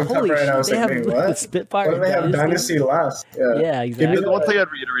like, holy shit, I was they like, have wait, what? the Spitfire. Why do they have Dynasty last? Yeah, exactly. The one thing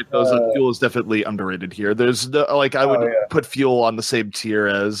I'd reiterate though is that Fuel is definitely underrated here. There's I would put Fuel on the same tier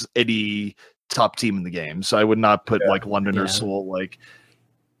as any top team in the game. So I would not put like London or Seoul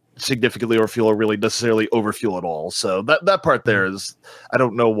significantly or Fuel or really necessarily over Fuel at all. So that part there is, I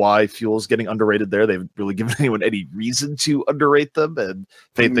don't know why Fuel is getting underrated there. They've really given anyone any reason to underrate them, and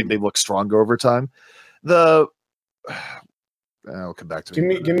they think they look stronger over time. I'll come back to give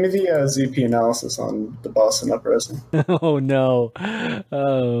me the ZP analysis on the Boston Uprising. Oh no!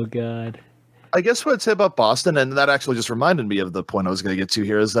 Oh god! I guess what I'd say about Boston, and that actually just reminded me of the point I was going to get to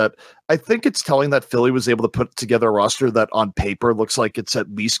here, is that I think it's telling that Philly was able to put together a roster that on paper looks like it's at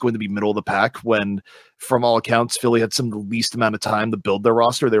least going to be middle of the pack, when from all accounts, Philly had some of the least amount of time to build their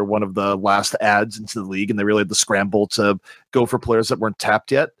roster. They were one of the last adds into the league, and they really had to scramble to go for players that weren't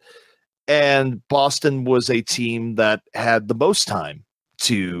tapped yet. And Boston was a team that had the most time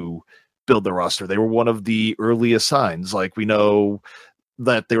to build their roster. They were one of the earliest signs. Like, we know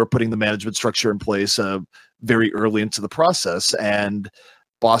that they were putting the management structure in place very early into the process, and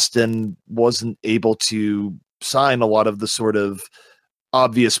Boston wasn't able to sign a lot of the sort of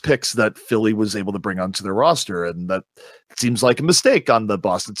obvious picks that Philly was able to bring onto their roster. And that seems like a mistake on the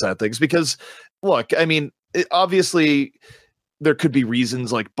Boston side of things, because look, I mean, obviously there could be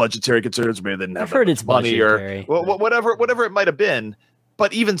reasons like budgetary concerns, maybe they didn't have it's money budgetary, or whatever it might have been.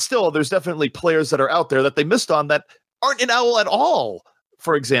 But even still, there's definitely players that are out there that they missed on that aren't in OWL at all.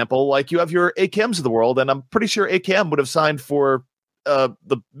 For example, like you have your AKMs of the world, and I'm pretty sure AKM would have signed for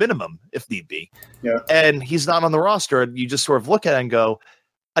the minimum if need be. Yeah. And he's not on the roster, and you just sort of look at it and go,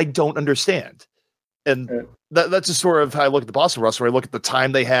 I don't understand. And that's just sort of how I look at the Boston roster. I look at the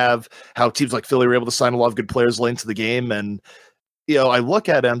time they have, how teams like Philly were able to sign a lot of good players late into the game, and I look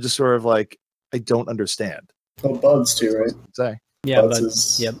at it, I'm just sort of like, I don't understand. Well, Buds too, right? Say. Yeah, Buds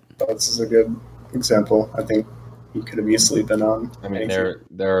is a good example. I think he could have easily been on. I mean, there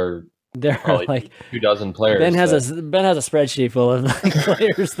are like 24 players. Ben has a spreadsheet full of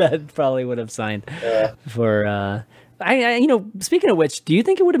players that probably would have signed for. Speaking of which, do you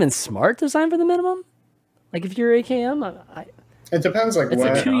think it would have been smart to sign for the minimum? Like, if you're AKM, it depends. Like, it's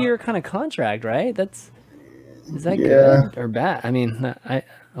a 2-year kind of contract, right? Is that good or bad? I mean,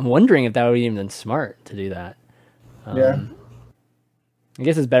 I'm wondering if that would even been smart to do that. I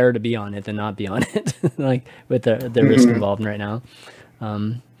guess it's better to be on it than not be on it, like with the risk involved right now.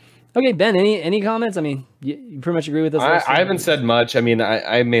 Okay, Ben, any comments? I mean, you pretty much agree with this list? I haven't said much. I mean,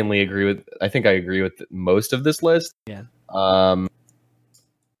 I mainly agree with. I think I agree with most of this list. Yeah. I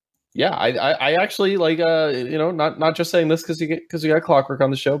actually like. Not just saying this because you got Clockwork on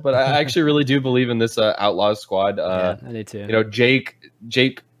the show, but I actually really do believe in this Outlaws squad. I do too.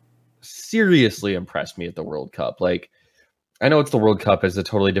 Jake seriously impressed me at the World Cup. Like, I know it's the World Cup, it's a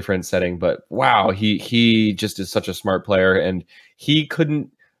totally different setting, but wow, he just is such a smart player, and he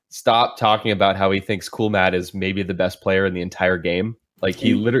couldn't stop talking about how he thinks Cool Matt is maybe the best player in the entire game. Like,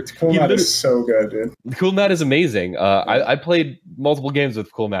 Cool Matt is so good, dude. Cool Matt is amazing. I played multiple games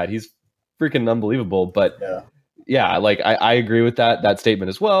with Cool Matt. He's freaking unbelievable. But like I agree with that statement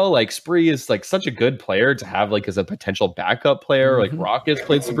as well. Like, Spree is like such a good player to have like as a potential backup player. Like, Rockets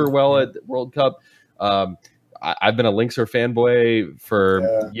played super well at the World Cup. I've been a Linkser fanboy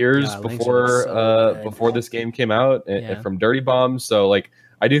for years before this game came out from Dirty Bombs. So like,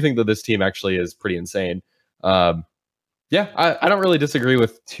 I do think that this team actually is pretty insane. I don't really disagree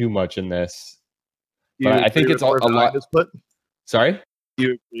with too much in this, but I think it's a lot. Sorry? Do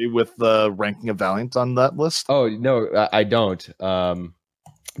you agree with the ranking of Valiant on that list? Oh, no, I don't.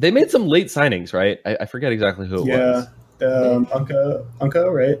 They made some late signings, right? I forget exactly who it was. Unco,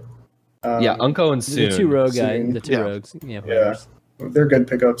 right? Unco and Soon. The two rogue guys, the two rogues. Yeah, they're good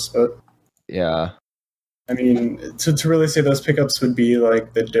pickups, but I mean, to really say those pickups would be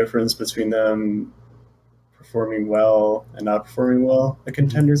like the difference between them performing well and not performing well, the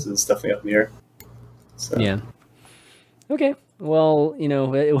contenders, is definitely up in the air. So. Yeah. Okay. Well,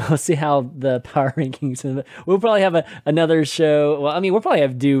 we'll see how the power rankings. We'll probably have another show. Well, I mean, we'll probably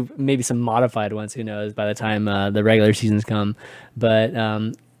have do maybe some modified ones. Who knows? By the time the regular seasons come, but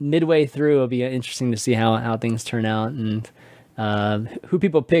midway through, it'll be interesting to see how things turn out and who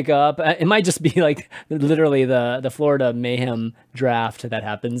people pick up. It might just be like literally the Florida Mayhem draft that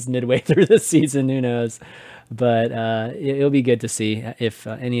happens midway through the season. Who knows? But it'll be good to see if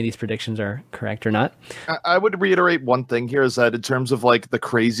any of these predictions are correct or not. I would reiterate one thing here is that in terms of like the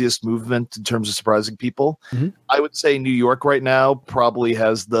craziest movement in terms of surprising people, I would say New York right now probably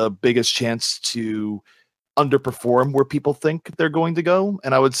has the biggest chance to underperform where people think they're going to go.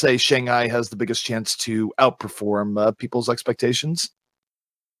 And I would say Shanghai has the biggest chance to outperform people's expectations.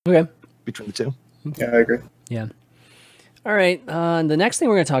 Okay. Between the two. Yeah, I agree. Yeah. All right. The next thing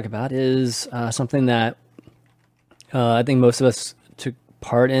we're going to talk about is something that I think most of us took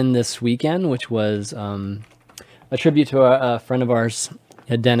part in this weekend, which was a tribute to a friend of ours,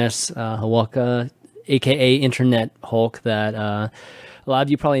 Dennis Hawalka, aka Internet Hulk, that a lot of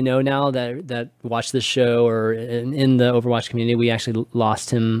you probably know now that watch this show or in the Overwatch community. We actually lost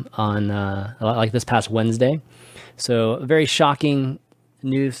him on like this past Wednesday. So very shocking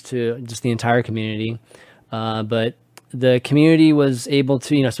news to just the entire community. But the community was able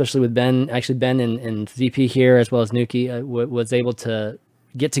to, especially with Ben and VP here, as well as Nuki, was able to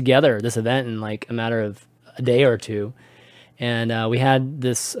get together this event in like a matter of a day or two. And we had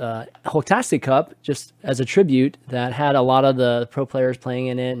this Hulktastic Cup just as a tribute that had a lot of the pro players playing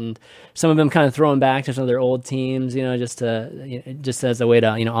in it, and some of them kind of throwing back to some of their old teams, just as a way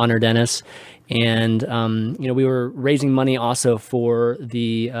to honor Dennis. And we were raising money also for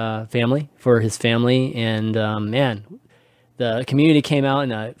the family, for his family, and man, the community came out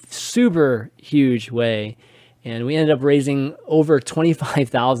in a super huge way. And we ended up raising over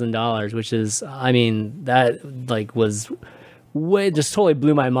 $25,000, which is, I mean, that like was way just totally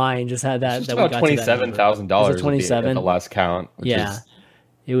blew my mind. Just had that. That about $27,000. 27 at the last count. Which is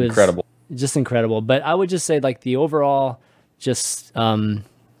it was incredible. Just incredible. But I would just say like the overall, just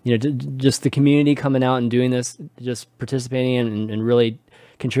just the community coming out and doing this, just participating and really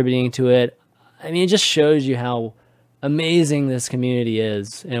contributing to it. I mean, it just shows you how amazing this community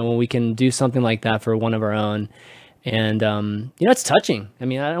is, and when we can do something like that for one of our own, and it's touching. I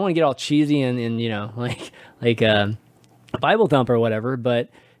mean, I don't want to get all cheesy and like a Bible thump or whatever, but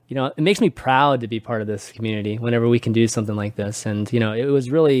it makes me proud to be part of this community whenever we can do something like this. And it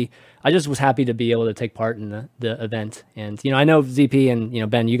was really, I just was happy to be able to take part in the event. And I know ZP and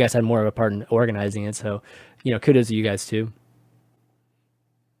Ben, you guys had more of a part in organizing it, so kudos to you guys too.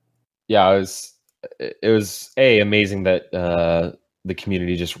 Yeah, it was amazing that the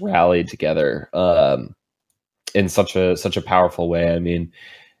community just rallied together in such a powerful way. I mean,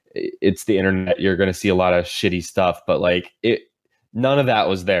 it's the internet. You're going to see a lot of shitty stuff, but like none of that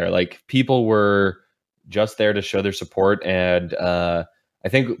was there. Like people were just there to show their support. And I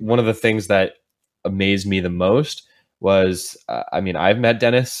think one of the things that amazed me the most was, I've met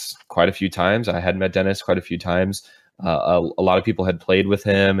Dennis quite a few times. I had met Dennis quite a few times. A lot of people had played with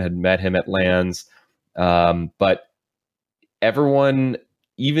him, had met him at LANs, but everyone,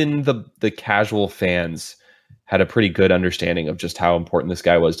 even the casual fans, had a pretty good understanding of just how important this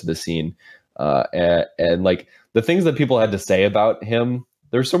guy was to the scene. And like the things that people had to say about him,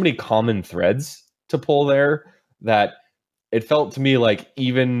 there's so many common threads to pull there that it felt to me like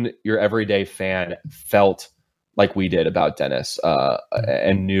even your everyday fan felt like we did about Dennis,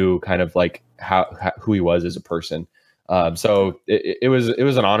 and knew kind of like who he was as a person. So it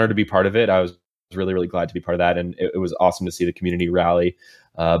was an honor to be part of it. I was really, really glad to be part of that. And it was awesome to see the community rally.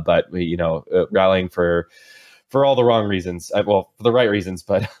 But rallying for all the wrong reasons, for the right reasons,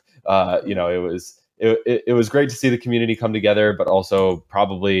 but it was great to see the community come together, but also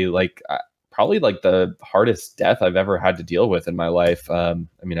probably like the hardest death I've ever had to deal with in my life.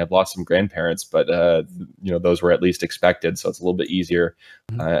 I've lost some grandparents, but those were at least expected, so it's a little bit easier.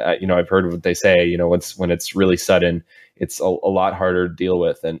 I've heard what they say. When it's really sudden, it's a lot harder to deal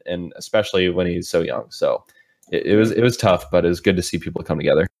with, and especially when he's so young. So it was tough, but it was good to see people come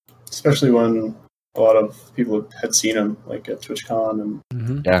together, especially when a lot of people had seen him like at TwitchCon,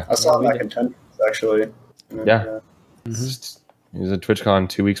 and I saw him back in 10 actually. And then, he was at TwitchCon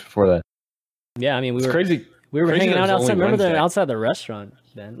 2 weeks before that. Yeah, I mean, we were crazy. We were hanging out outside. Remember outside the restaurant,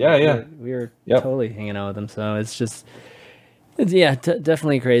 Ben? Yeah, we were totally hanging out with them. So it's just,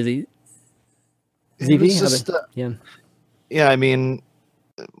 definitely crazy. ZV, I mean,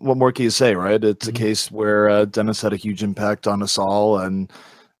 what more can you say, right? It's a case where Dennis had a huge impact on us all, and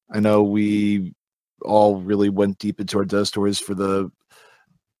I know we all really went deep into our death stories for the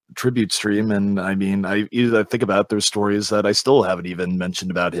tribute stream, and I mean, I think about it, there's stories that I still haven't even mentioned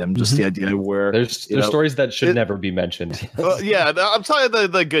about him. Just the idea where there's stories that should never be mentioned. Yeah, I'm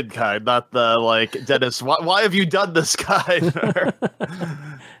talking the good kind, not the like Dennis. Why have you done this kind?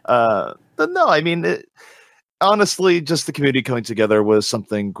 But no, I mean, honestly, just the community coming together was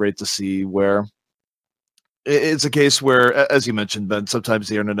something great to see. Where it's a case where, as you mentioned, Ben, sometimes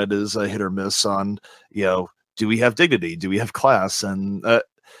the internet is a hit or miss on, do we have dignity? Do we have class? And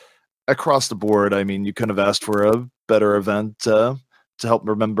across the board, I mean, you couldn't have asked for a better event to help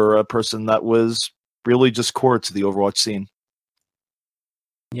remember a person that was really just core to the Overwatch scene.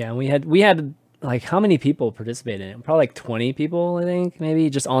 Yeah, we had like, how many people participated in it? Probably like 20 people, I think, maybe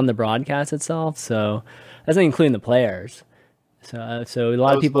just on the broadcast itself. So that's not including the players. So a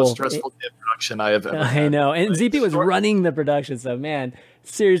lot of people. The most stressful day of production I have ever had. I know, and ZP was running the production. So man,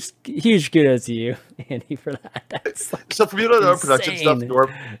 serious, huge kudos to you, Andy, for that. That's like so for you to know production stuff,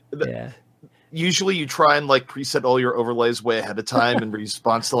 Norm, yeah. Usually you try and like preset all your overlays way ahead of time in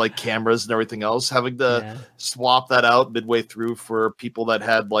response to like cameras and everything else. Having to swap that out midway through for people that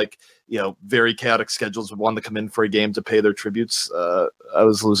had like, very chaotic schedules, wanted to come in for a game to pay their tributes. I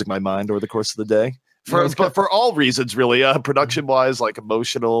was losing my mind over the course of the day. But for all reasons, really, production wise, like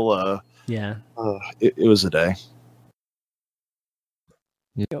emotional. It was a day.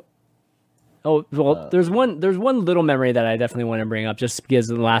 Yep. Oh well, there's one little memory that I definitely want to bring up, just because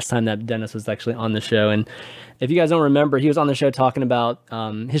the last time that Dennis was actually on the show, and if you guys don't remember, he was on the show talking about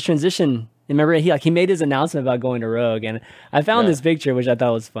his transition. Remember, he made his announcement about going to Rogue, and I found this picture which I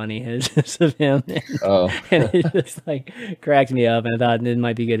thought was funny. It's just of him, and it just like cracked me up, and I thought it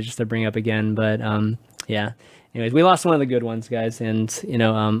might be good just to bring up again. But anyways, we lost one of the good ones, guys, and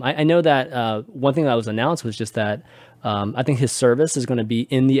I know that one thing that was announced was just that I think his service is going to be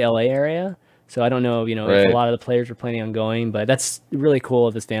in the LA area. So I don't know, if a lot of the players were planning on going, but that's really cool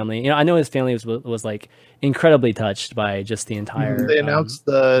of his family. I know his family was like incredibly touched by just the entire. Did they announced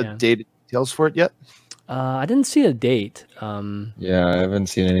the date details for it yet? I didn't see a date. I haven't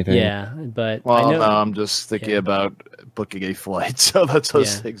seen anything. Yeah, but I know, I'm just thinking about booking a flight. So that's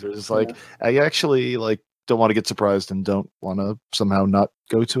those things are just like I actually like don't want to get surprised and don't want to somehow not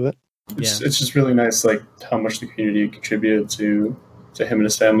go to it. It's just really nice, like how much the community contributed to him and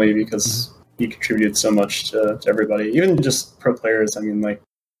his family, because he contributed so much to everybody, even just pro players. I mean, like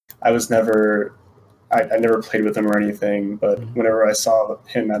I never played with him or anything, but whenever I saw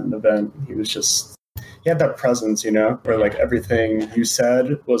him at an event, he had that presence, where like everything you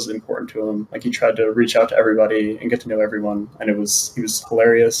said was important to him. Like he tried to reach out to everybody and get to know everyone, and he was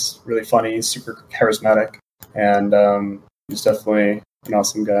hilarious, really funny, super charismatic, and he's definitely an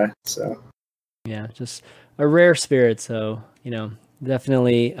awesome guy. So yeah, just a rare spirit. So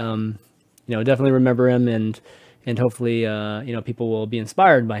definitely definitely remember him, and hopefully people will be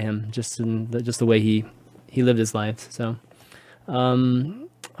inspired by him just in the way he lived his life. So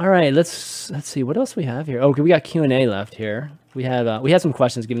all right, let's see what else we have here. Okay, we got Q&A left here. We had some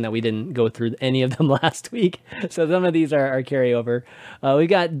questions, given that we didn't go through any of them last week, so some of these are carryover. We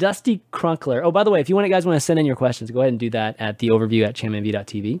got Dusty Crunkler. Oh, by the way, if you guys want to send in your questions, go ahead and do that at the overview at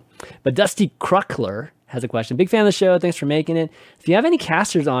championv.tv. But Dusty Crunkler has a question. Big fan of the show. Thanks for making it. If you have any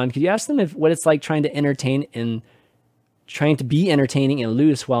casters on, could you ask them what it's like trying to be entertaining and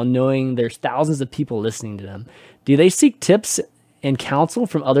loose while knowing there's thousands of people listening to them? Do they seek tips and counsel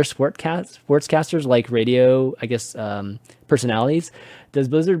from other sportscasters like radio, personalities? Does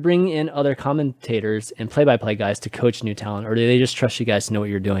Blizzard bring in other commentators and play-by-play guys to coach new talent, or do they just trust you guys to know what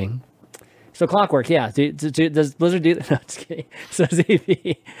you're doing? So Clockwork, yeah. Does Blizzard do that? No, just kidding. So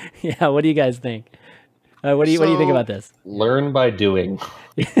ZP, yeah. What do you guys think? What do you think about this? Learn by doing.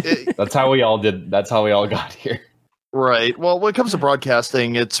 That's how we all did. That's how we all got here. Right. Well, when it comes to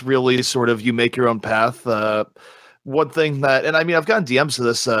broadcasting, it's really sort of you make your own path. One thing that, and I mean, I've gotten DMs to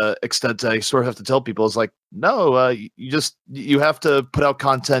this extent. I sort of have to tell people is like, no, you have to put out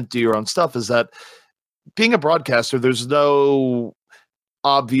content, do your own stuff. Is that being a broadcaster? There's no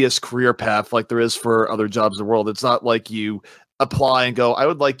obvious career path like there is for other jobs in the world. It's not like you apply and go, I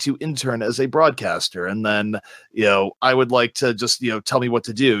would like to intern as a broadcaster, and then I would like to just tell me what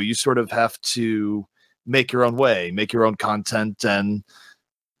to do. You sort of have to make your own way, make your own content, and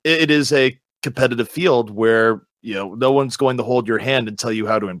it is a competitive field where no one's going to hold your hand and tell you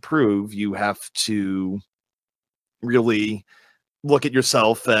how to improve. You have to really look at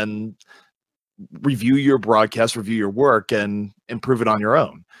yourself and review your broadcast, review your work, and improve it on your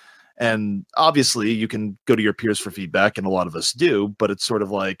own. And obviously you can go to your peers for feedback, and a lot of us do, but it's sort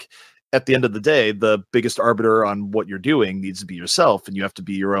of like, at the end of the day, the biggest arbiter on what you're doing needs to be yourself, and you have to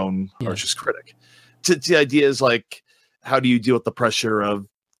be your own harshest critic. The idea is like, how do you deal with the pressure of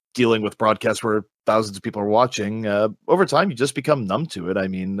dealing with broadcasts where thousands of people are watching? Over time, you just become numb to it. I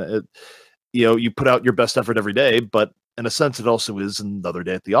mean, you put out your best effort every day, but in a sense, it also is another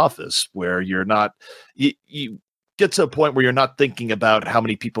day at the office where you're not, you get to a point where you're not thinking about how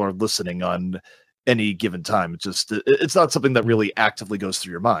many people are listening on any given time. It's not something that really actively goes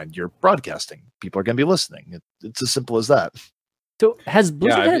through your mind. You're broadcasting. People are going to be listening. It's as simple as that. So has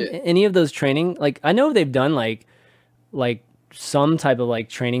Blizzard had any of those training? Like, I know they've done like some type of like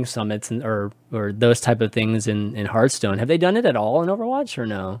training summits or those type of things in Hearthstone. Have they done it at all in Overwatch or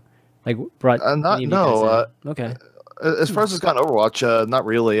no? Like okay. As far as it's gotten Overwatch, not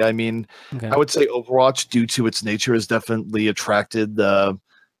really. I mean, I would say Overwatch, due to its nature, has definitely attracted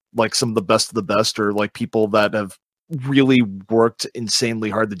like some of the best, or like people that have really worked insanely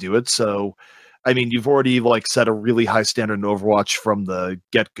hard to do it. So, I mean, you've already like set a really high standard in Overwatch from the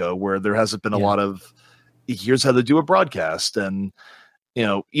get-go, where there hasn't been a lot of, here's how to do a broadcast. And,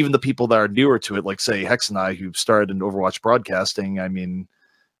 even the people that are newer to it, like say Hex and I, who started in Overwatch broadcasting, I mean,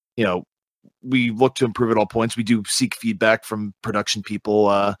 we look to improve at all points. We do seek feedback from production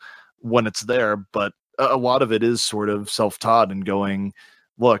people when it's there, but a lot of it is sort of self-taught and going,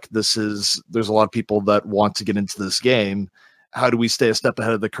 look, there's a lot of people that want to get into this game. How do we stay a step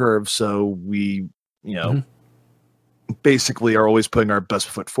ahead of the curve so we, basically are always putting our best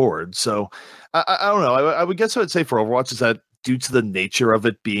foot forward? So I don't know. I would guess what I'd say for Overwatch is that due to the nature of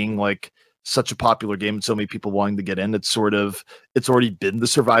it being like such a popular game and so many people wanting to get in, it's already been the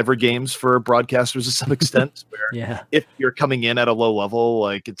survivor games for broadcasters to some extent, where if you're coming in at a low level,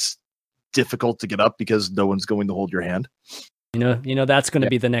 like it's difficult to get up because no one's going to hold your hand. That's going to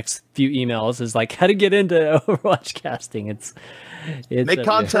be the next few emails, is like how to get into Overwatch casting. It's make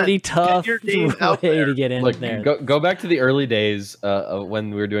content, pretty tough your name out way there. to get in there. Go back to the early days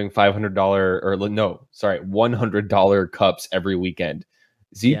when we were doing $100 cups every weekend.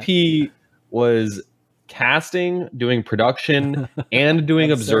 ZP was casting, doing production, and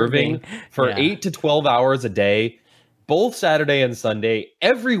doing observing for 8 to 12 hours a day, both Saturday and Sunday,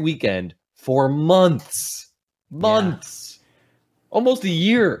 every weekend for months. Almost a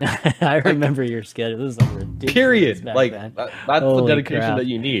year. I remember your schedule. This is like ridiculous. Period. Like that's the dedication crap. that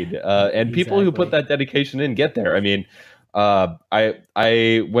you need, and people who put that dedication in get there. I mean,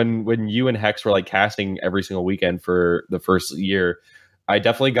 when you and Hex were like casting every single weekend for the first year, I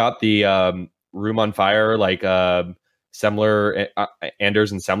definitely got the Room on Fire, like Semler,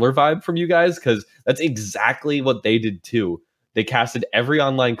 Anders and Semler vibe from you guys, because that's exactly what they did too. They casted every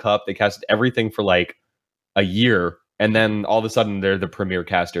online cup. They casted everything for like a year. And then all of a sudden, they're the premier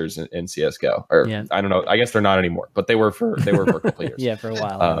casters in CS:GO. Or I don't know. I guess they're not anymore, but they were for a couple years. For a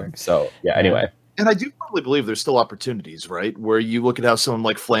while. Anyway. And I do probably believe there's still opportunities, right? Where you look at how someone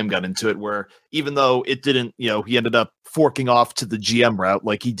like Flame got into it, where even though it didn't, he ended up forking off to the GM route,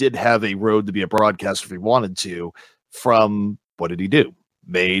 like he did have a road to be a broadcaster if he wanted to. From what did he do?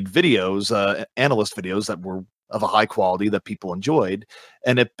 Made videos, analyst videos that were of a high quality that people enjoyed,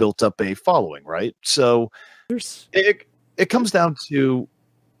 and it built up a following, right? So it comes down to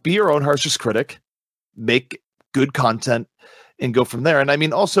be your own harshest critic, make good content, and go from there. And I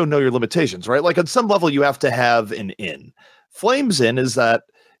mean, also know your limitations, right? Like on some level, you have to have an in. Flame's in is that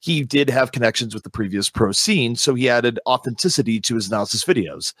he did have connections with the previous pro scene, so he added authenticity to his analysis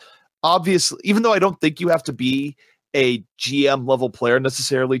videos. Obviously, even though I don't think you have to be a GM level player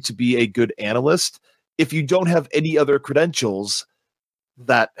necessarily to be a good analyst, if you don't have any other credentials,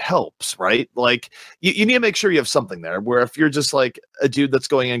 that helps, right? Like you need to make sure you have something there, where if you're just like a dude that's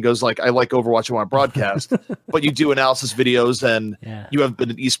going in and goes like, I like Overwatch, I want to broadcast, but you do analysis videos and you have been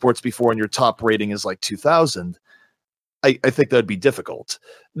in esports before and your top rating is like 2000, I think that would be difficult.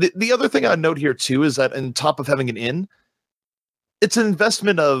 The other thing I'd note here too is that on top of having an in, it's an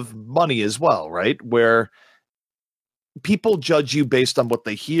investment of money as well, right? Where people judge you based on what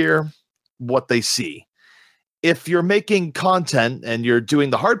they hear, what they see. If you're making content and you're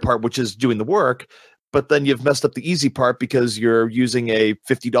doing the hard part, which is doing the work, but then you've messed up the easy part because you're using a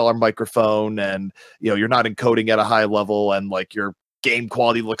 $50 microphone and you're not encoding at a high level and like your game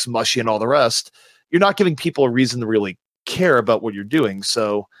quality looks mushy and all the rest, you're not giving people a reason to really care about what you're doing.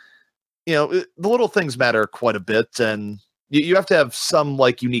 So, the little things matter quite a bit, and you have to have some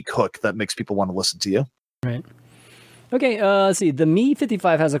like unique hook that makes people want to listen to you. Right. Okay, let's see. The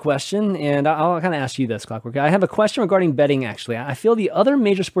Me55 has a question, and I'll kind of ask you this, Clockwork. I have a question regarding betting, actually. I feel the other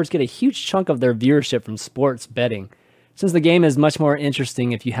major sports get a huge chunk of their viewership from sports betting. since the game is much more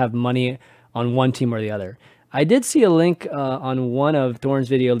interesting if you have money on one team or the other. I did see a link on one of Thorne's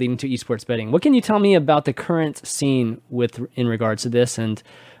video leading to esports betting. What can you tell me about the current scene in regards to this? And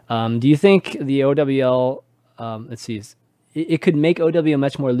do you think the OWL, let's see, it could make OW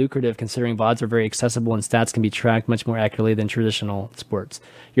much more lucrative considering VODs are very accessible and stats can be tracked much more accurately than traditional sports?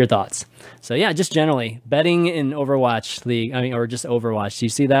 Your thoughts? So yeah, just generally betting in Overwatch League, or just Overwatch. Do you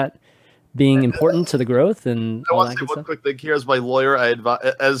see that being important to the growth? And I want to say one quick thing here. As my lawyer,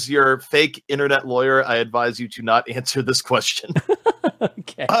 as your fake internet lawyer, I advise you to not answer this question.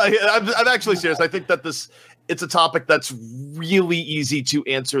 Okay. I'm actually serious. I think that it's a topic that's really easy to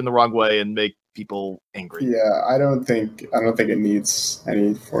answer in the wrong way and make people angry. Yeah, I don't think it needs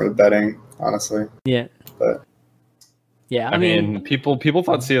any form of betting, honestly. Yeah. But yeah, I mean people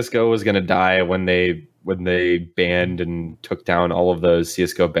thought CS:GO was going to die when they banned and took down all of those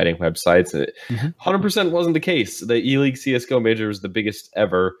CS:GO betting websites. It 100% wasn't the case. The E-League CS:GO major was the biggest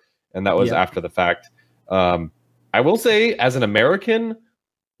ever, and that was after the fact. I will say, as an American,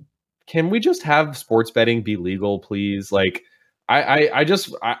 can we just have sports betting be legal, please? Like,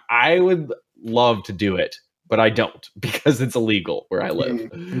 I would love to do it, but I don't because it's illegal where I live.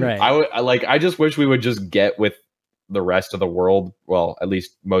 Right. I just wish we would just get with the rest of the world, well, at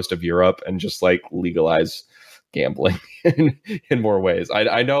least most of Europe, and just like legalize gambling in more ways.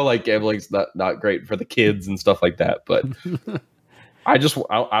 I know like gambling's not great for the kids and stuff like that, but I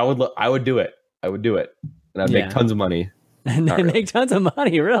would do it. I would do it, and I'd make tons of money. And they make tons of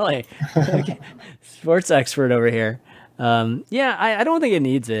money, really. Okay. Sports expert over here. I don't think it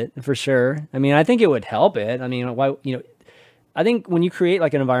needs it for sure. I mean, I think it would help it. I mean, why? I think when you create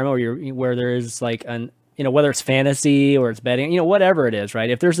like an environment where there is like whether it's fantasy or it's betting, whatever it is,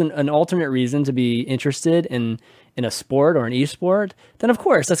 right? If there's an alternate reason to be interested in a sport or an esport, then of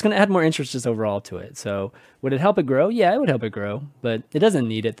course that's going to add more interest just overall to it. So would it help it grow? Yeah, it would help it grow, but it doesn't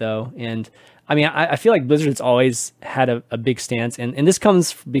need it though. And I mean, I feel like Blizzard's always had a big stance, and this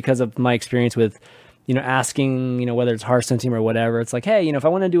comes because of my experience with, asking, whether it's Hearthstone team or whatever. It's like, hey, if I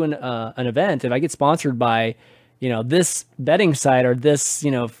want to do an event, if I get sponsored by, this betting site or this,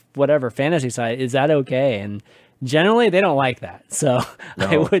 whatever fantasy site, is that okay? And generally they don't like that. So no.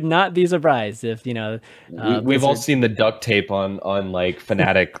 I would not be surprised if, we've all seen the duct tape on like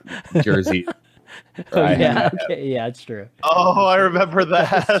Fnatic jersey. Right. Yeah. Okay. Yeah, it's true. Oh, I remember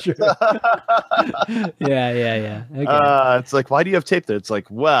that. Yeah. Okay. It's like, why do you have tape there? It's like,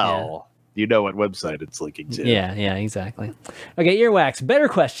 well, you know what website it's linking to. Yeah, exactly. Okay, Earwax. Better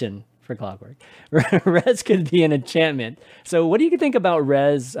question for Clockwork. Res could be an enchantment. So what do you think about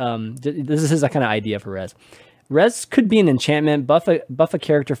Res? This is a kind of idea for Res. Res could be an enchantment, buff a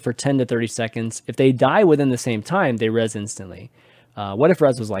character for 10 to 30 seconds. If they die within the same time, they res instantly. What if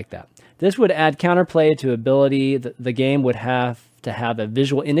Res was like that? This would add counterplay to ability. The game would have to have a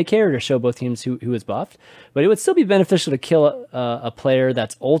visual indicator to show both teams who is buffed, but it would still be beneficial to kill a player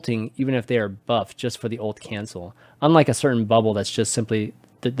that's ulting even if they are buffed just for the ult cancel, unlike a certain bubble that's just simply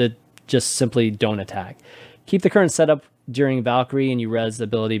just simply don't attack. Keep the current setup during Valkyrie and you res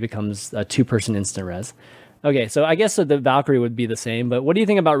ability becomes a 2-person instant res. Okay, so I guess the Valkyrie would be the same, but what do you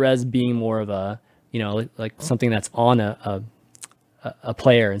think about res being more of a, like something that's on a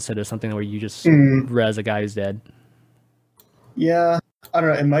player instead of something where you just res a guy who's dead? Yeah, I don't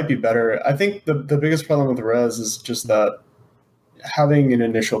know. It might be better. I think the biggest problem with res is just that having an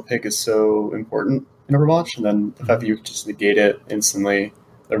initial pick is so important in Overwatch, and then the fact that you can just negate it instantly,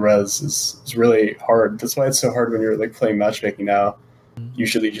 the res is really hard. That's why it's so hard when you're like playing matchmaking now.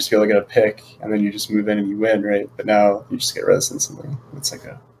 Usually you just feel like get a pick, and then you just move in and you win, right? But now you just get res instantly. It's like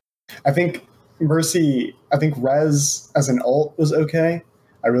I think Mercy, res as an ult was okay.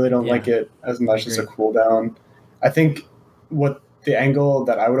 I really don't like it as much as a cooldown. I think what the angle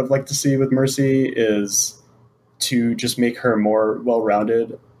that I would have liked to see with Mercy is to just make her more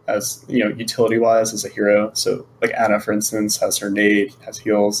well-rounded as, utility-wise as a hero. So like Ana, for instance, has her nade, has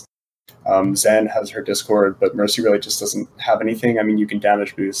heals. Zen has her Discord, but Mercy really just doesn't have anything. I mean, you can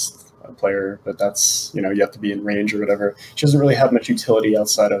damage boost a player, but that's, you have to be in range or whatever. She doesn't really have much utility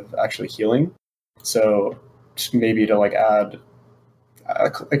outside of actually healing. So just maybe to like add,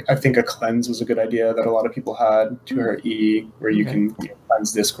 I think a cleanse was a good idea that a lot of people had to her E, where you can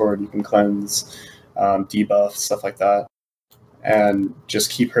cleanse Discord, you can cleanse debuff, stuff like that, and just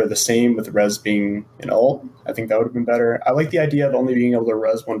keep her the same with res being an ult. I think that would have been better. I like the idea of only being able to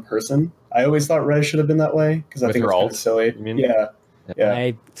res one person. I always thought res should have been that way because I think it's kind of silly. You mean? Yeah.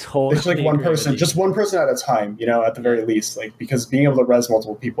 I totally it's like one person, just one person at a time, at the very least, like, because being able to res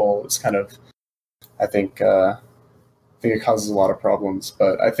multiple people is kind of, I think, think it causes a lot of problems.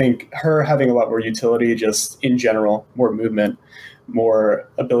 But I think her having a lot more utility, just in general, more movement, more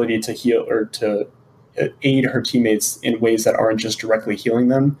ability to heal or to aid her teammates in ways that aren't just directly healing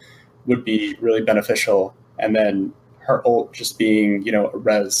them, would be really beneficial. And then her ult just being, a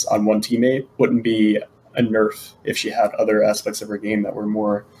res on one teammate wouldn't be a nerf if she had other aspects of her game that were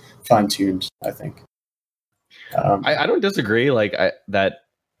more fine-tuned, I think. I don't disagree. That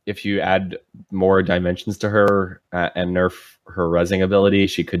if you add more dimensions to her and nerf her rezzing ability,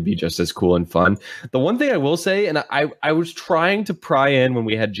 she could be just as cool and fun. The one thing I will say, and I was trying to pry in when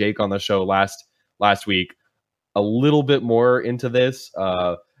we had Jake on the show last week, a little bit more into this.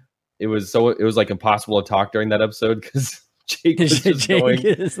 It was like impossible to talk during that episode because Jake was just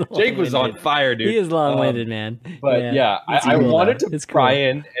Jake was on fire, dude. He is long-winded, man. But I wanted to pry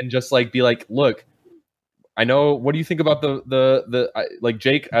in and just be like, look, I know. What do you think about the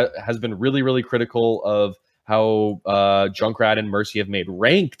Jake has been really, really critical of how Junkrat and Mercy have made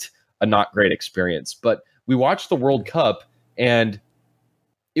ranked a not great experience. But we watched the World Cup and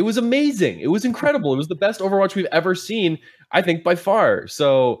it was amazing. It was incredible. It was the best Overwatch we've ever seen, I think, by far.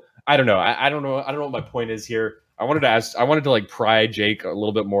 So I don't know. I don't know. I don't know what my point is here. I wanted to pry Jake a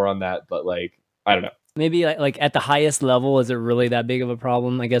little bit more on that, but I don't know. Maybe at the highest level, is it really that big of a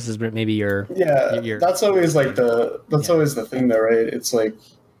problem? I guess is maybe your that's always always the thing though, right? It's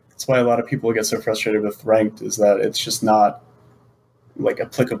that's why a lot of people get so frustrated with ranked, is that it's just not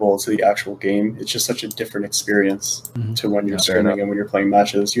applicable to the actual game. It's just such a different experience to when you're scrimming and when you're playing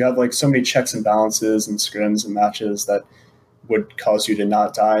matches. You have so many checks and balances and scrims and matches that would cause you to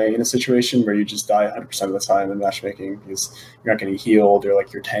not die in a situation where you just die 100% of the time in matchmaking because you're not getting healed or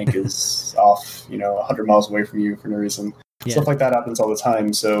your tank is off 100 miles away from you for no reason. Stuff like that happens all the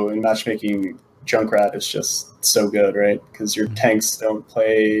time. So in matchmaking, Junkrat is just so good, right? Because your tanks don't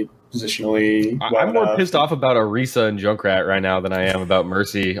play positionally well I'm more enough. pissed off about Orisa and Junkrat right now than I am about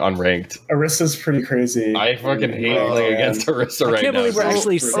Mercy on ranked. Orisa's pretty crazy. I fucking hate playing against Orisa right now. I can't believe we're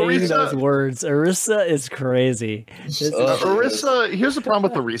actually saying Orisa, those words. Orisa is crazy. Orisa, here's the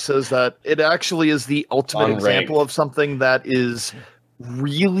problem with Orisa is that it actually is the ultimate example of something that is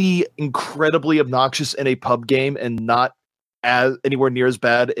really incredibly obnoxious in a pub game and not as anywhere near as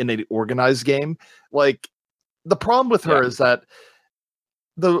bad in an organized game. The problem with her is that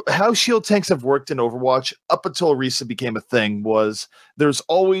how shield tanks have worked in Overwatch up until Orisa became a thing was there's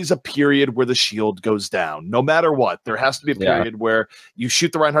always a period where the shield goes down. No matter what, there has to be a period where you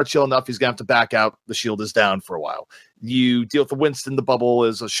shoot the Reinhardt shield enough, he's going to have to back out, the shield is down for a while. You deal with the Winston, the bubble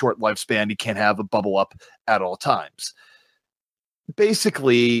is a short lifespan, you can't have a bubble up at all times.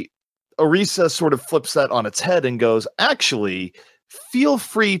 Basically, Orisa sort of flips that on its head and goes, actually, feel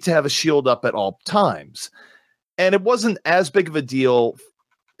free to have a shield up at all times. And it wasn't as big of a deal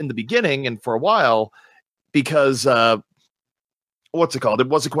in the beginning and for a while because it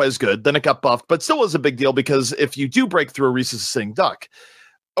wasn't quite as good. Then it got buffed, but still was a big deal because if you do break through, Orisa's a sitting duck.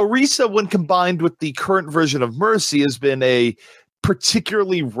 Orisa, when combined with the current version of Mercy, has been a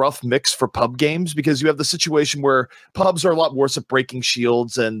particularly rough mix for pub games because you have the situation where pubs are a lot worse at breaking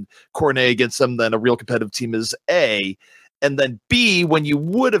shields and Cornet against them than a real competitive team is A. And then B, when you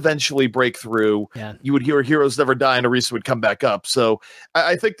would eventually break through, you would hear heroes never die and Orisa would come back up. So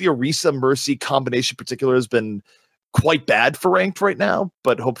I think the Orisa-Mercy combination in particular has been quite bad for ranked right now,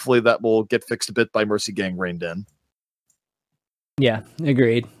 but hopefully that will get fixed a bit by Mercy getting reined in. Yeah,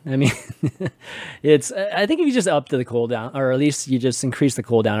 agreed. I mean, I think if you just up to the cooldown, or at least you just increase the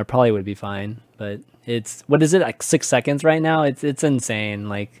cooldown, it probably would be fine. But what is it, 6 seconds right now? It's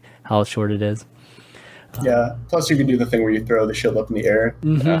insane, how short it is. Yeah. Plus, you can do the thing where you throw the shield up in the air.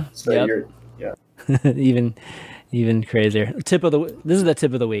 So you're even crazier. This is the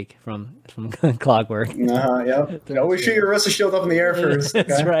tip of the week from Clockwork. Always shoot your Orisa shield up in the air first.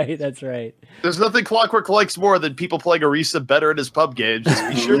 Okay? That's right. There's nothing Clockwork likes more than people playing Orisa better in his pub games. Just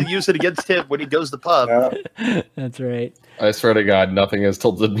be sure to use it against him when he goes to pub. That's right. I swear to God, nothing has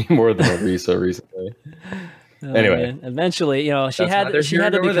tilted me more than Orisa recently. Anyway, man. Eventually, she had to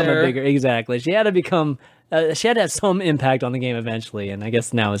become a bigger. Exactly, she had to become. She had to have some impact on the game eventually, and I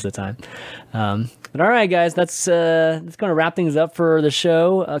guess now is the time. But all right, guys, that's going to wrap things up for the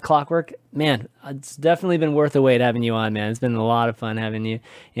show. Clockwork, man, it's definitely been worth the wait having you on, man. It's been a lot of fun having you,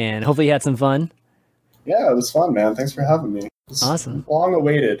 and hopefully you had some fun. Yeah, it was fun, man. Thanks for having me. Awesome. Long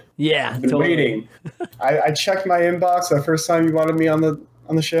awaited. Yeah, I've been waiting. I checked my inbox the first time you wanted me on the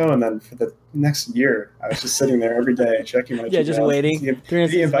show, and then for the next year, I was just sitting there every day checking my emails. Just waiting. Did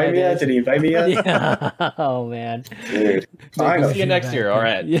he invite me yet? Did he invite me yet? Yeah. Oh, man. Dude, see you next year. All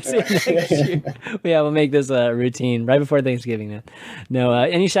right. See you next year. We'll make this a routine right before Thanksgiving, man. No,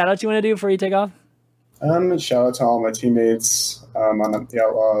 any shout-outs you want to do before you take off? Shout out to all my teammates on the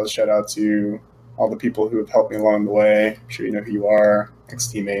Outlaws. Shout out to all the people who have helped me along the way. I'm sure you know who you are.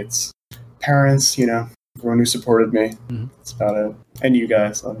 Ex-teammates, parents, everyone who supported me. Mm-hmm. That's about it. And you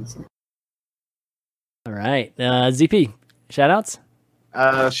guys, obviously. All right. ZP, shout outs?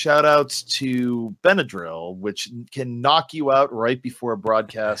 Shout outs to Benadryl, which can knock you out right before a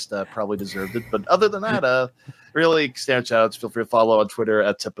broadcast. Probably deserved it. But other than that, really stand shout outs. Feel free to follow on Twitter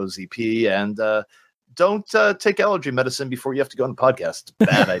at TempoZP. And don't take allergy medicine before you have to go on the podcast. It's a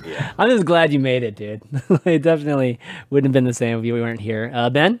bad idea. I'm just glad you made it, dude. It definitely wouldn't have been the same if you weren't here.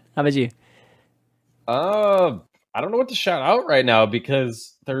 Ben, how about you? I don't know what to shout out right now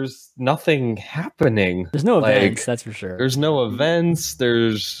because there's nothing happening. There's no events, that's for sure. There's no events.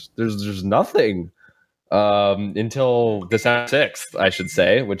 There's nothing until December 6th, I should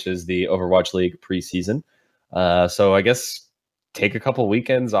say, which is the Overwatch League preseason. So I guess take a couple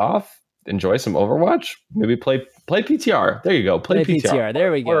weekends off, enjoy some Overwatch, maybe play PTR. There you go, play PTR.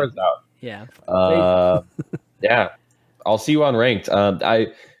 There we go. Yeah. Yeah. I'll see you on Ranked.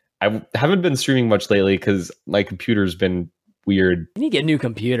 I haven't been streaming much lately because my computer's been weird. You need to get a new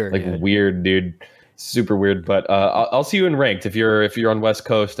computer. Weird, dude. Super weird. But I'll see you in Ranked if you're on West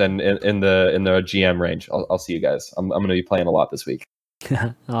Coast and in the GM range. I'll see you guys. I'm going to be playing a lot this week.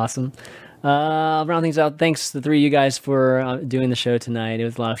 Awesome. I'll round things out. Thanks to the three of you guys for doing the show tonight. It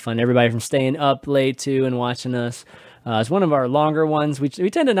was a lot of fun. Everybody from staying up late too and watching us. It's one of our longer ones. We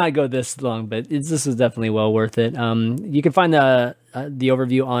tend to not go this long, but this is definitely well worth it. You can find the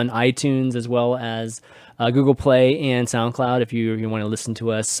overview on iTunes as well as Google Play and SoundCloud if you want to listen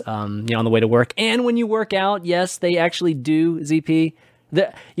to us on the way to work. And when you work out, yes, they actually do, ZP.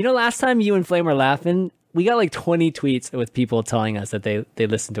 Last time you and Flame were laughing, we got like 20 tweets with people telling us that they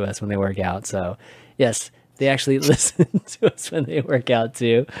listen to us when they work out. So, yes, they actually listen to us when they work out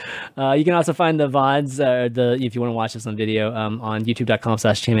too. You can also find the VODs, if you want to watch us on video, on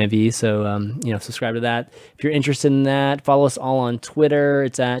youtube.com/ChampionV. So, subscribe to that. If you're interested in that, follow us all on Twitter.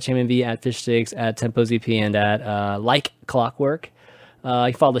 It's at ChampionV, at FishSticks, at TempoZP, and at like Clockwork. You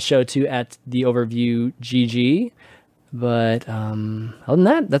can follow the show too at the OverView GG. But other than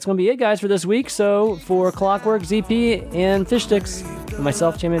that, that's going to be it, guys, for this week. So for Clockwork, ZP, and FishSticks, and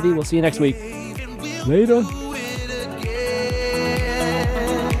myself, ChampionV, we'll see you next week. Later.